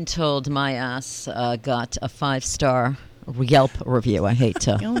 I've been told my ass got a 5-star Yelp review. I hate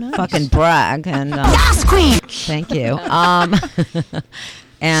to nice. fucking brag. And Yes, queen. Thank you.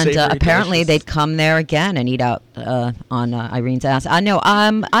 And Savory apparently dishes. they'd come there again and eat out on Irene's ass. I know.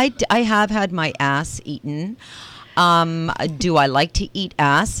 I have had my ass eaten. Do I like to eat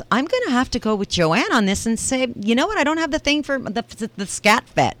ass? I'm going to have to go with Joanne on this and say, you know what? I don't have the thing for the scat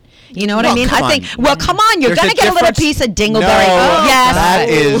vet. You know what I mean? come I think, on. well, come on. You're There's going a to get a little difference. piece of dingleberry. No, Yes. that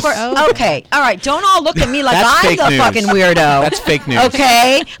is- Okay. All right. Don't all look at me like That's I'm fake the news. fucking weirdo. That's fake news.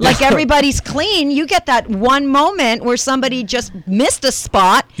 Okay? Like everybody's clean. You get that one moment where somebody just missed a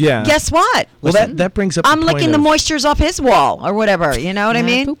spot. Yeah. Guess what? Well, that brings up I'm the point licking the of- moistures off his wall or whatever. You know what I Mad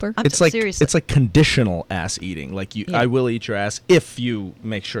mean? pooper. I'm It's like seriously. it's like conditional ass eating. Like I will eat your ass if you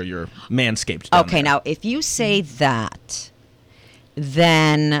make sure you're manscaped. down Okay, there. now if you say that,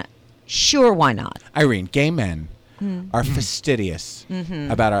 then sure, why not? Irene, gay men Hmm. are fastidious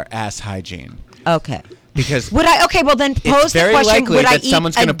about our ass hygiene. Okay. Because Would I? Okay, well then pose the very question: likely would I that eat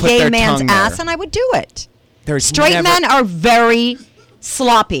someone's a gonna put gay their man's tongue ass? there. And I would do it. there's Straight never, men are very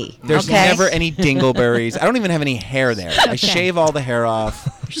sloppy. There's okay? never any dingleberries. I don't even have any hair there. I shave all the hair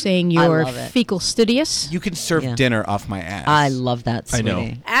off. You're saying I you're love it. fecal studious? You can serve Yeah. dinner off my ass. I love that, I sweetie.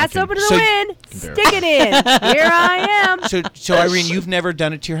 know. Ass open to the So- wind. Stick it in. Here I am. So Irene, you've never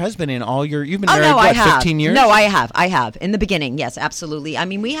done it to your husband in all your. You've been Oh married no, what, I have. 15 years? No, I have. In the beginning, yes, absolutely. I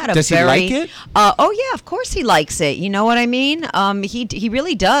mean, we had a Does he very. like it? Oh yeah, of course he likes it. You know what I mean? He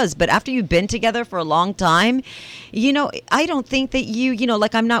really does. But after you've been together for a long time, I don't think that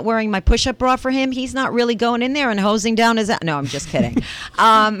like I'm not wearing my push-up bra for him. He's not really going in there and hosing down his. No, I'm just kidding.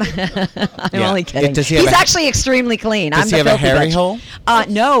 I'm only kidding. Does he have He's a- actually extremely clean. Does I'm he the have a filthy hairy bitch. hole?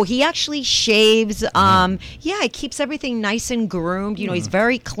 No, he actually shaves. Yeah, he keeps everything nice and groomed. He's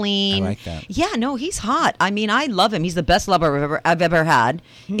very clean. I like that. Yeah, no, he's hot. I mean, I love him. He's the best lover I've ever had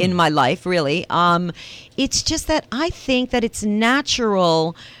in my life, really. It's just that I think that it's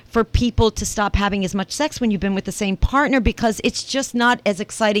natural for people to stop having as much sex when you've been with the same partner because it's just not as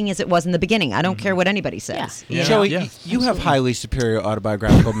exciting as it was in the beginning. I don't care what anybody says. Yeah. Joey, you have highly superior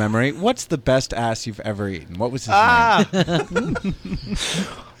autobiographical memory. What's the best ass you've ever eaten? What was his name?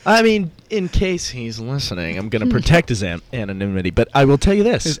 I mean, in case he's listening, I'm going to protect his anonymity, but I will tell you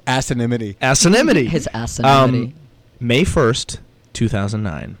this. His asinimity. His asinimity. May 1st,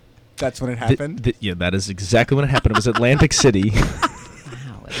 2009. That's when it happened? Yeah, that is exactly when it happened. It was Atlantic City.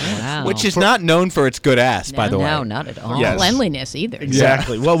 Wow. Which is not known for its good ass, by the way. No, not at all. Yes. Cleanliness either.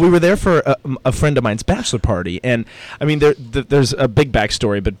 Exactly. Well, we were there for a friend of mine's bachelor party, and I mean, there's a big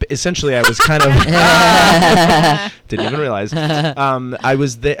backstory, but essentially, I was kind of didn't even realize I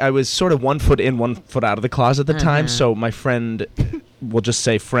was there. I was sort of 1 foot in, 1 foot out of the closet at the time. So my friend, we'll just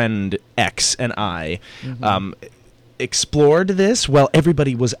say friend X, and I. Explored this while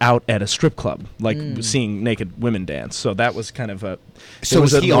everybody was out at a strip club, like seeing naked women dance. So that was kind of a. So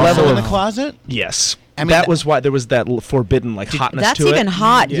was he also in the closet? Yes. I mean, that was why there was that forbidden hotness that's to it. even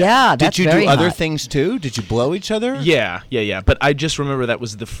hot. Yeah. Did That's you very do other hot. things too? Did you blow each other? Yeah. But I just remember that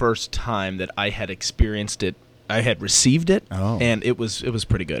was the first time that I had experienced it. I had received it, and it was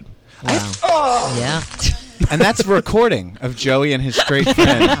pretty good. Wow. Yeah. And that's a recording of Joey and his straight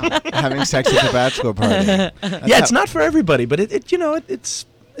friend having sex at the bachelor party. It's not for everybody, but it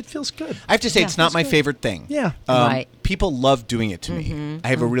feels good. I have to say, it's not my favorite thing. Yeah. Right. People love doing it to me. I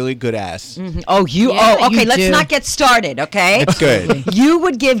have a really good ass. Oh, you? Yeah, oh, okay. you Let's do. not get started. Okay. It's good. You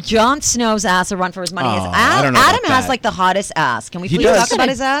would give Jon Snow's ass a run for his money. His I don't know Adam about has that. like the hottest ass. Can we He please does. talk about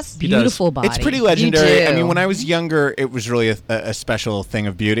his ass? He does. Beautiful body. It's pretty legendary. I do. mean, when I was younger, it was really a special thing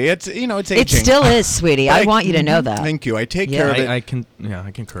of beauty. It's it's It aging. still is, sweetie. I want you to know that. Thank you. I take care of it. I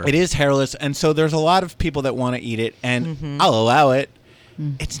concur. It is hairless, and so there's a lot of people that want to eat it, and I'll allow it.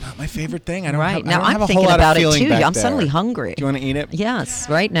 It's not my favorite thing. I don't Right. have, Now I don't have I'm a thinking whole lot about of it feeling too. back I'm there. suddenly hungry. Do you want to eat it? Yes,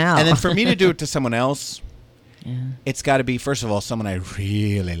 right now. And then for me to do it to someone else, it's got to be, first of all, someone I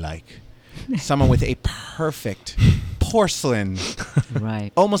really like. Someone with a perfect porcelain,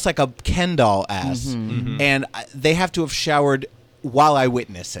 right, almost like a Ken doll ass. And they have to have showered while I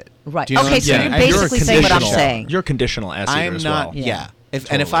witness it. Right. Do you know Okay, what I'm so saying? you're basically saying what I'm saying. You're a conditional ass eater I'm as not, well. yeah.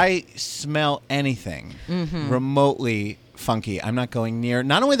 And if I smell anything remotely funky, I'm not going near,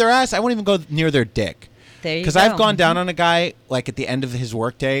 not only their ass, I won't even go near their dick. There you Because go. I've gone down on a guy like at the end of his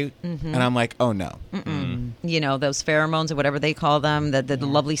workday, and I'm like, oh no. You know, those pheromones or whatever they call them, the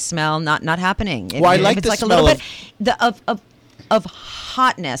lovely smell, not happening. Well, I like it's the like smell a little bit of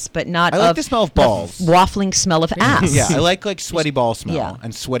hotness, but not I like the smell of balls. Waffling smell of ass. Yeah, I like sweaty ball smell Yeah.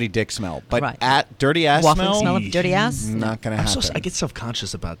 and sweaty dick smell. But Right. at dirty ass Waffling smell of dirty ass? Not going to happen. I get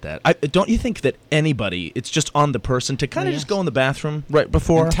self-conscious about that. Don't you think that anybody, it's just on the person to kind of just go in the bathroom right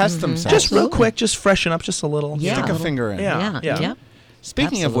before? And test themselves. Just real Absolutely. quick, just freshen up just a little. Yeah. Stick a a little- finger in. Yeah.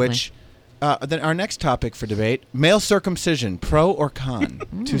 Speaking of Absolutely. which, then our next topic for debate: male circumcision, pro or con?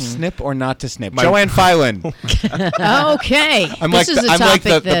 To snip or not to snip? Joanne Filan. Okay. I'm this like is a I'm like topic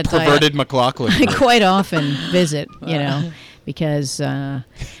the that perverted McLaughlin. I quite often visit, because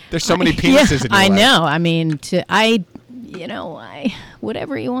There's so many penises in your I life. know. I mean,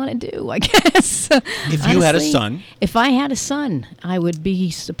 whatever you want to do, I guess. If you had a son. If I had a son, I would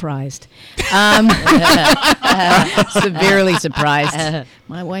be surprised. Severely surprised.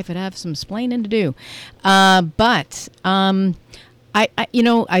 My wife would have some splaining to do. But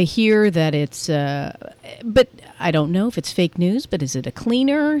I hear that it's, but I don't know if it's fake news, but is it a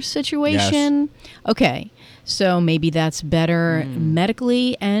cleaner situation? Yes. Okay. So maybe that's better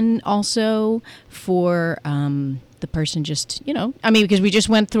medically, and also for the person just, because we just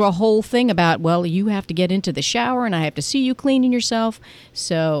went through a whole thing about, well, you have to get into the shower and I have to see you cleaning yourself.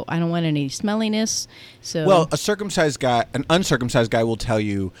 So I don't want any smelliness. So well, an uncircumcised guy will tell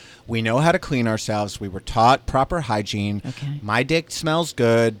you, we know how to clean ourselves. We were taught proper hygiene. Okay. My dick smells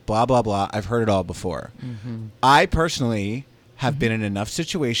good, blah, blah, blah. I've heard it all before. I personally have been in enough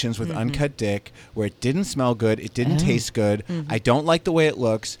situations with uncut dick where it didn't smell good, it didn't taste good, I don't like the way it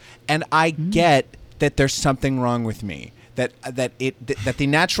looks, and I get that there's something wrong with me. That the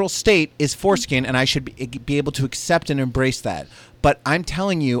natural state is foreskin, and I should be able to accept and embrace that. But I'm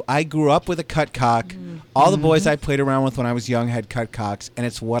telling you, I grew up with a cut cock. All the boys I played around with when I was young had cut cocks, and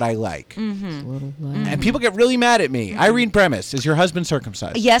it's what I like. And people get really mad at me. Irene Bremis, is your husband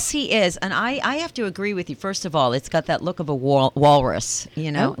circumcised? Yes, he is. And I have to agree with you. First of all, it's got that look of a walrus,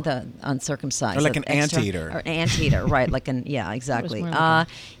 the uncircumcised. Or like an anteater. Or an anteater, right. Yeah, exactly. No,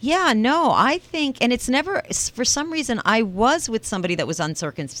 I think, and it's never, for some reason, I was with somebody that was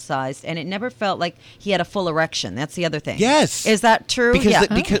uncircumcised, and it never felt like he had a full erection. That's the other thing. Yes. Is that true? Because,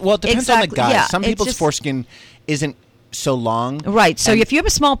 yeah. well, it depends on the guy. Yeah, Some it's people's just- foreskin isn't so long. Right. So if you have a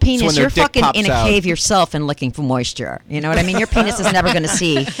small penis, when their you're dick fucking pops in a out. cave yourself and looking for moisture. You know what I mean? Your penis is never going to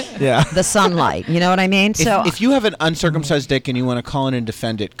see the sunlight. You know what I mean? If you have an uncircumcised dick and you want to call in and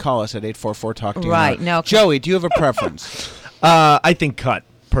defend it, call us at 844-TALK. Right. No. Joey, do you have a preference? I think cut,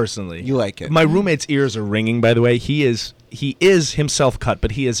 personally. You like it. My roommate's ears are ringing, by the way. He is himself cut,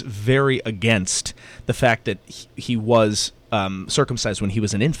 but he is very against the fact that he was circumcised when he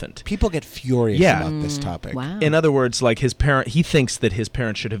was an infant. People get furious about this topic. Wow. In other words, like he thinks that his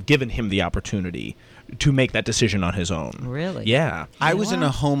parents should have given him the opportunity to make that decision on his own. Really? Yeah. I was in a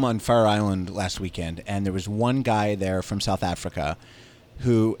home on Fire Island last weekend, and there was one guy there from South Africa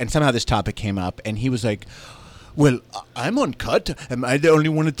who, and somehow this topic came up, and he was like, well, I'm uncut. Am I the only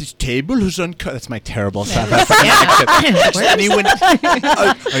one at this table who's uncut? That's my terrible South African accent. And he went,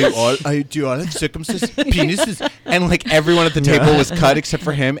 do you all have circumcised penises? And like everyone at the table was cut except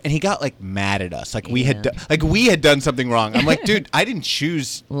for him, and he got like mad at us, like we had done something wrong. I'm like, dude, I didn't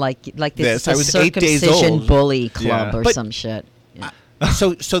choose like this. I was circumcision 8 days old. bully club or But- some shit. Yeah.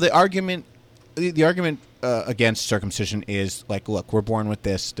 So the argument against circumcision is like, look, we're born with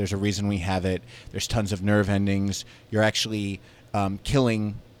this. There's a reason we have it. There's tons of nerve endings. You're actually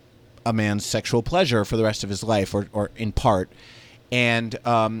killing a man's sexual pleasure for the rest of his life, or in part, and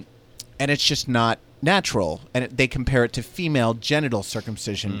it's just not natural. And they compare it to female genital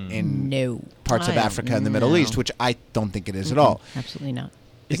circumcision in parts of Africa and the Middle East, which I don't think it is at all. Absolutely not.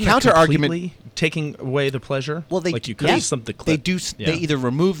 The Isn't counter that argument. completely taking away the pleasure. Well, they like you could some the clit. They do. They either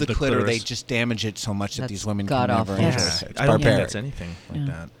remove the clit or they clitoris. just damage it so much that these women god can never awful. enjoy Yeah. it. It's I don't think barbaric. that's anything like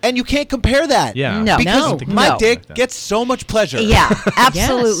that. And you can't compare that. Yeah. No. Because No. my No. dick gets so much pleasure. Yeah,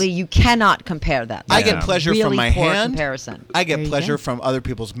 absolutely. You cannot compare that. I That's get pleasure really from my poor hand. comparison. I get There you pleasure go. from other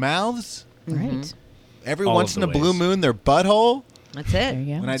people's mouths. Right. Every All once of in a the blue ways. moon, their butthole. That's it. There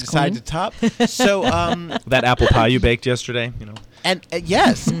you go. When I It's decide clean. to top. So, That apple pie you baked yesterday, you know. and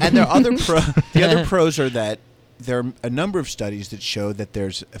yes, and there are other the other pros are that there are a number of studies that show that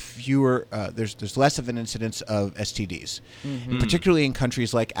there's there's less of an incidence of STDs, particularly in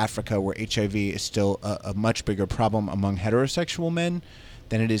countries like Africa, where HIV is still a much bigger problem among heterosexual men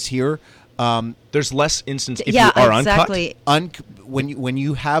than it is here. There's less instance if Yeah, you are exactly. When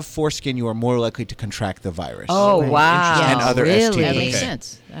you have foreskin, you are more likely to contract the virus. Oh, wow. And other Really? STDs. That makes Okay.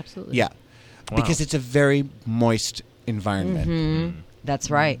 sense. Absolutely. Yeah, Wow. because it's a very moist environment, That's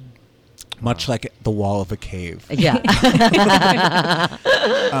right. much like the wall of a cave. Yeah.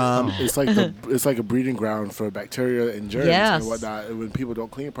 It's like a breeding ground for bacteria and germs Yes. and whatnot. And when people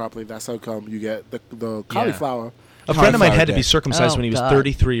don't clean it properly, that's how come you get the cauliflower. A friend of mine had to Cauliflower be dick. circumcised Oh, when he was God.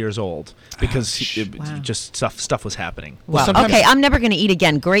 33 years old because Wow. just stuff was happening. Wow. sometimes- Okay, I'm never going to eat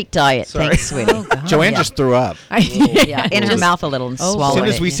again. Great diet. Sorry. Thanks, sweetie. Oh, God. Joanne Yeah. just threw up. Yeah, in her mouth a little and Oh, As swallowed soon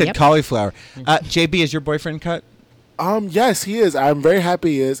as it. we said Yep. cauliflower. JB, is your boyfriend cut? Yes, he is. I'm very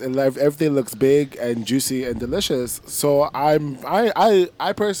happy he is, and everything looks big and juicy and delicious. So I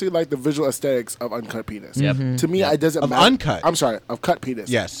personally like the visual aesthetics of uncut penis. Yep. To me, it doesn't Of matter. uncut? I'm sorry, of cut penis.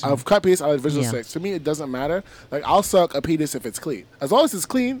 Yes. Of cut penis, I like visual Yeah. aesthetics. To me, it doesn't matter. Like I'll suck a penis if it's clean. As long as it's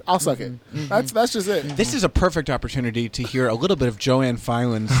clean, I'll suck it. That's just it. This is a perfect opportunity to hear a little bit of Joanne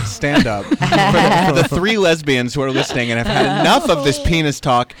Filan's stand-up for the three lesbians who are listening and have had enough of this penis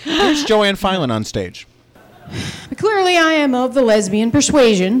talk. Here's Joanne Filan on stage. Clearly, I am of the lesbian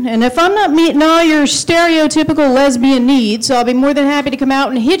persuasion, and if I'm not meeting all your stereotypical lesbian needs, I'll be more than happy to come out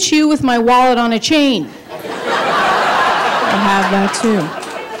and hit you with my wallet on a chain. I have that too.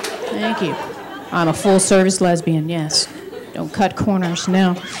 Thank you. I'm a full-service lesbian, yes. Don't cut corners,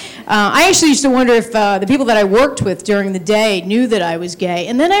 no. I actually used to wonder if the people that I worked with during the day knew that I was gay,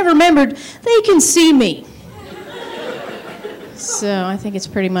 and then I remembered they can see me. So I think it's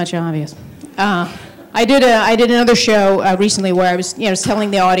pretty much obvious. I did another show recently where I was,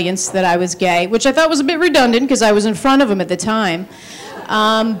 telling the audience that I was gay, which I thought was a bit redundant because I was in front of them at the time.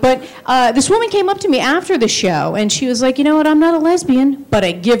 But this woman came up to me after the show, and she was like, you know what, I'm not a lesbian, but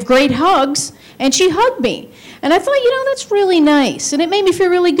I give great hugs, and she hugged me. And I thought, that's really nice, and it made me feel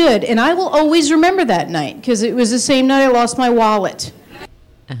really good, and I will always remember that night because it was the same night I lost my wallet.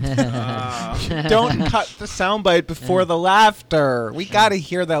 Don't cut the soundbite before the laughter. We got to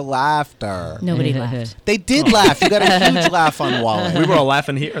hear the laughter. Nobody laughed. They did laugh. You got a huge laugh on Wallet. We were all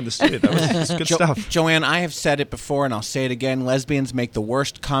laughing here in the studio. That was good stuff. Joanne, I have said it before, and I'll say it again. Lesbians make the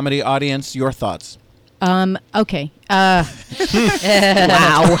worst comedy audience. Your thoughts? Okay. Wow.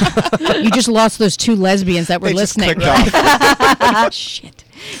 You just lost those two lesbians that were They just listening. clicked off. Shit.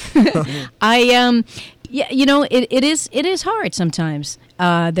 Yeah, it is hard sometimes.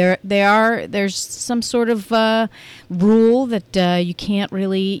 There's some sort of rule that you can't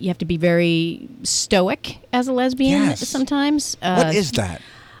really. You have to be very stoic as a lesbian sometimes. What is that?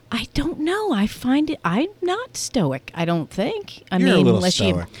 I don't know. I find it. I'm not stoic. I don't think. I You're a mean, little unless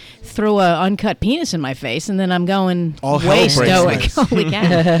stoic. you throw a uncut penis in my face, and then I'm going All hell way breaks stoic. loose. Holy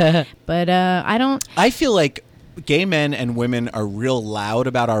cow! But I don't. I feel like gay men and women are real loud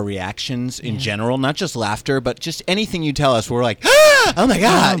about our reactions in general, not just laughter, but just anything you tell us. We're like, ah! Oh my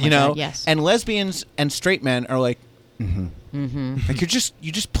god, my you know. God, yes. And lesbians and straight men are like, like you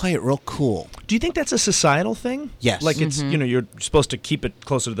just play it real cool. Do you think that's a societal thing? Yes. Like it's you're supposed to keep it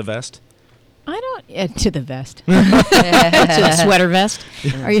closer to the vest. I don't to the vest, to the sweater vest.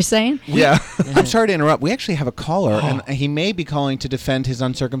 Are you saying? Yeah. I'm sorry to interrupt. We actually have a caller, and he may be calling to defend his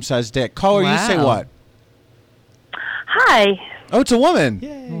uncircumcised dick. Caller, you say what? Hi. Oh, it's a woman.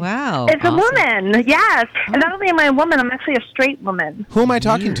 Wow. It's a woman, yes. And not only am I a woman, I'm actually a straight woman. Who am I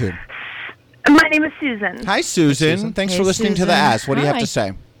talking to? My name is Susan. Hi, Susan. Thanks for listening to the Ask. What do you have to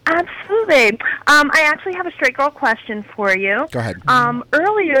say? Absolutely. I actually have a straight girl question for you. Go ahead.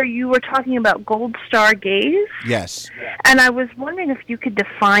 Earlier, you were talking about gold star gays. Yes. And I was wondering if you could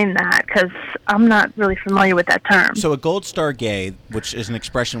define that, because I'm not really familiar with that term. So a gold star gay, which is an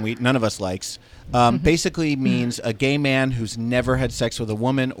expression none of us likes, basically means a gay man who's never had sex with a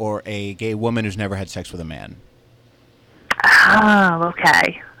woman or a gay woman who's never had sex with a man. Oh,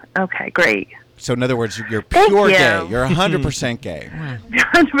 okay. Okay, great. So in other words, you're Thank pure you. gay. You're 100% gay.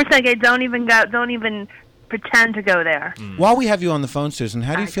 100% gay. Don't even pretend to go there. While we have you on the phone, Susan,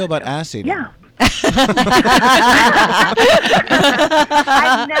 how do you feel about ass eating? Yeah.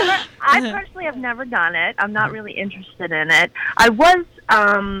 I personally have never done it. I'm not really interested in it. I was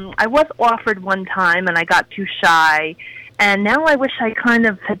offered one time, and I got too shy. And now I wish I kind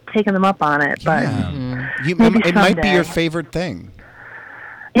of had taken them up on it. But it might be your favorite thing.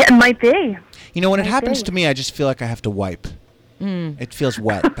 Yeah, it might be. You know, when it happens to me, I just feel like I have to wipe. It feels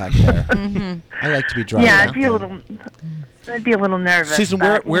wet back there. I like to be dry. Yeah, I'd be a little nervous. Susan,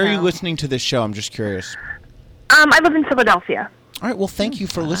 but, where are you listening to this show? I'm just curious. I live in Philadelphia. All right. Well, thank you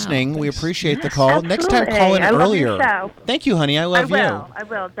for listening. We appreciate the call. Next time, call in I love earlier. your show. Thank you, honey. I love you. I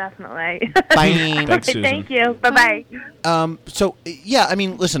will definitely. Bye. Thanks, Susan. Thank you. Bye bye. So, yeah, I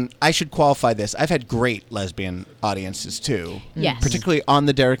mean, listen, I should qualify this. I've had great lesbian audiences, too. Yes. Particularly on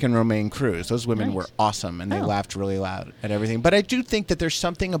the Derek and Romaine cruise. Those women were awesome, and they laughed really loud at everything. But I do think that there's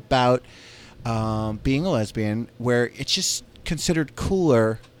something about being a lesbian where it's just considered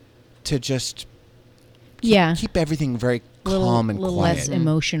cooler to just keep everything very calm and little quiet. less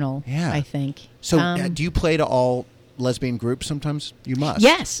emotional. Yeah. I think. So, do you play to all lesbian groups sometimes? You must.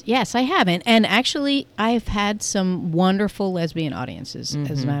 Yes, I haven't. And actually, I've had some wonderful lesbian audiences.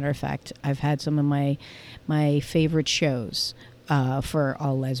 As a matter of fact, I've had some of my favorite shows for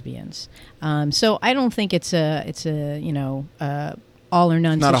all lesbians. So I don't think it's a all or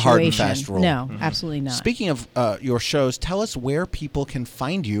none not situation. a hard and fast rule. No, absolutely not. Speaking of your shows, tell us where people can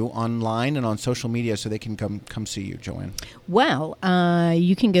find you online and on social media so they can come see you, Joanne. Well,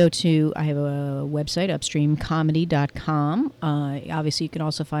 you can go to, I have a website, upstreamcomedy.com. Obviously, you can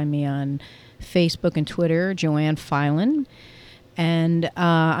also find me on Facebook and Twitter, Joanne Filan. And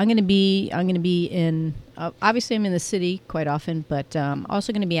I'm going to be in. Obviously, I'm in the city quite often, but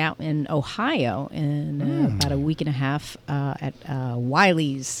also going to be out in Ohio in about a week and a half at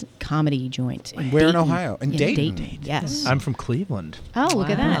Wiley's Comedy Joint. Where in Ohio? In Dayton. Dayton. Yes. I'm from Cleveland. Oh,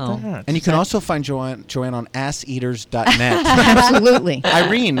 look at that. And you can also find Joanne on asseaters.net. Absolutely.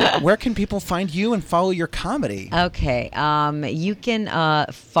 Irene, where can people find you and follow your comedy? Okay. You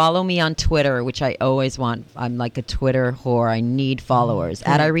can follow me on Twitter, which I always want. I'm like a Twitter whore. I need followers.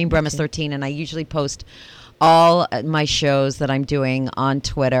 At Irene Bremis 13, and I usually post all my shows that I'm doing on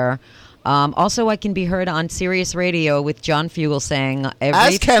Twitter. Also, I can be heard on Sirius Radio with John Fugelsang every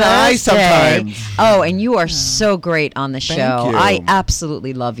As can I Thursday. sometimes. Oh, and you are so great on the show. Thank you. I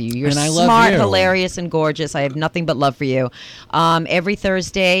absolutely love you. You're And I love smart, you. hilarious, and gorgeous. I have nothing but love for you. Every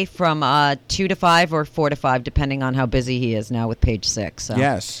Thursday from 2 to 5 or 4 to 5, depending on how busy he is now with Page 6. So.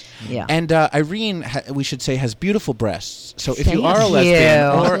 Yes. Yeah. And Irene, we should say, has beautiful breasts. So if Thank you are a you.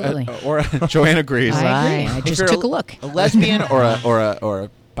 lesbian, or Joanne agrees. I agree. I If just you're took a look. A lesbian or a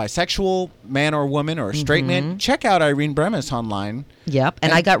bisexual man or woman or a straight man, check out Irene Bremis online. Yep,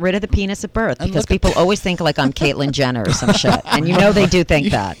 and I got rid of the penis at birth because people always think like I'm Caitlyn Jenner or some shit, and you know they do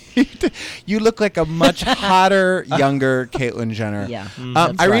think that. You look like a much hotter, younger Caitlyn Jenner. Yeah,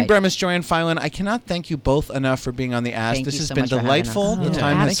 Irene, right. Bremis, Joanne, Filan, I cannot thank you both enough for being on the Ask. Thank This you has so been much for having delightful. us. The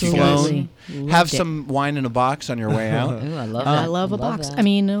time has absolutely. flown. Loved Have it. some wine in a box on your way out. Ooh, I love I that. love a box. that. I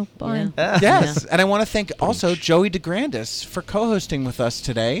mean, fine. Yes, and I want to thank also Joey DeGrandis for co-hosting with us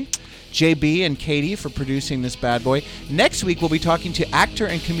today. JB and Katie for producing this bad boy. Next week, we'll be talking to actor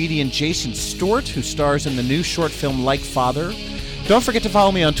and comedian Jason Stewart, who stars in the new short film Like Father. Don't forget to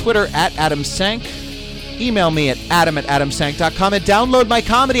follow me on Twitter at Adam Sank. Email me at adam@adamsank.com and download my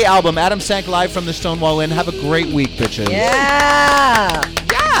comedy album, Adam Sank Live from the Stonewall Inn. Have a great week, bitches. Yeah.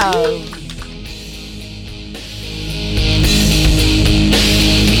 Yeah.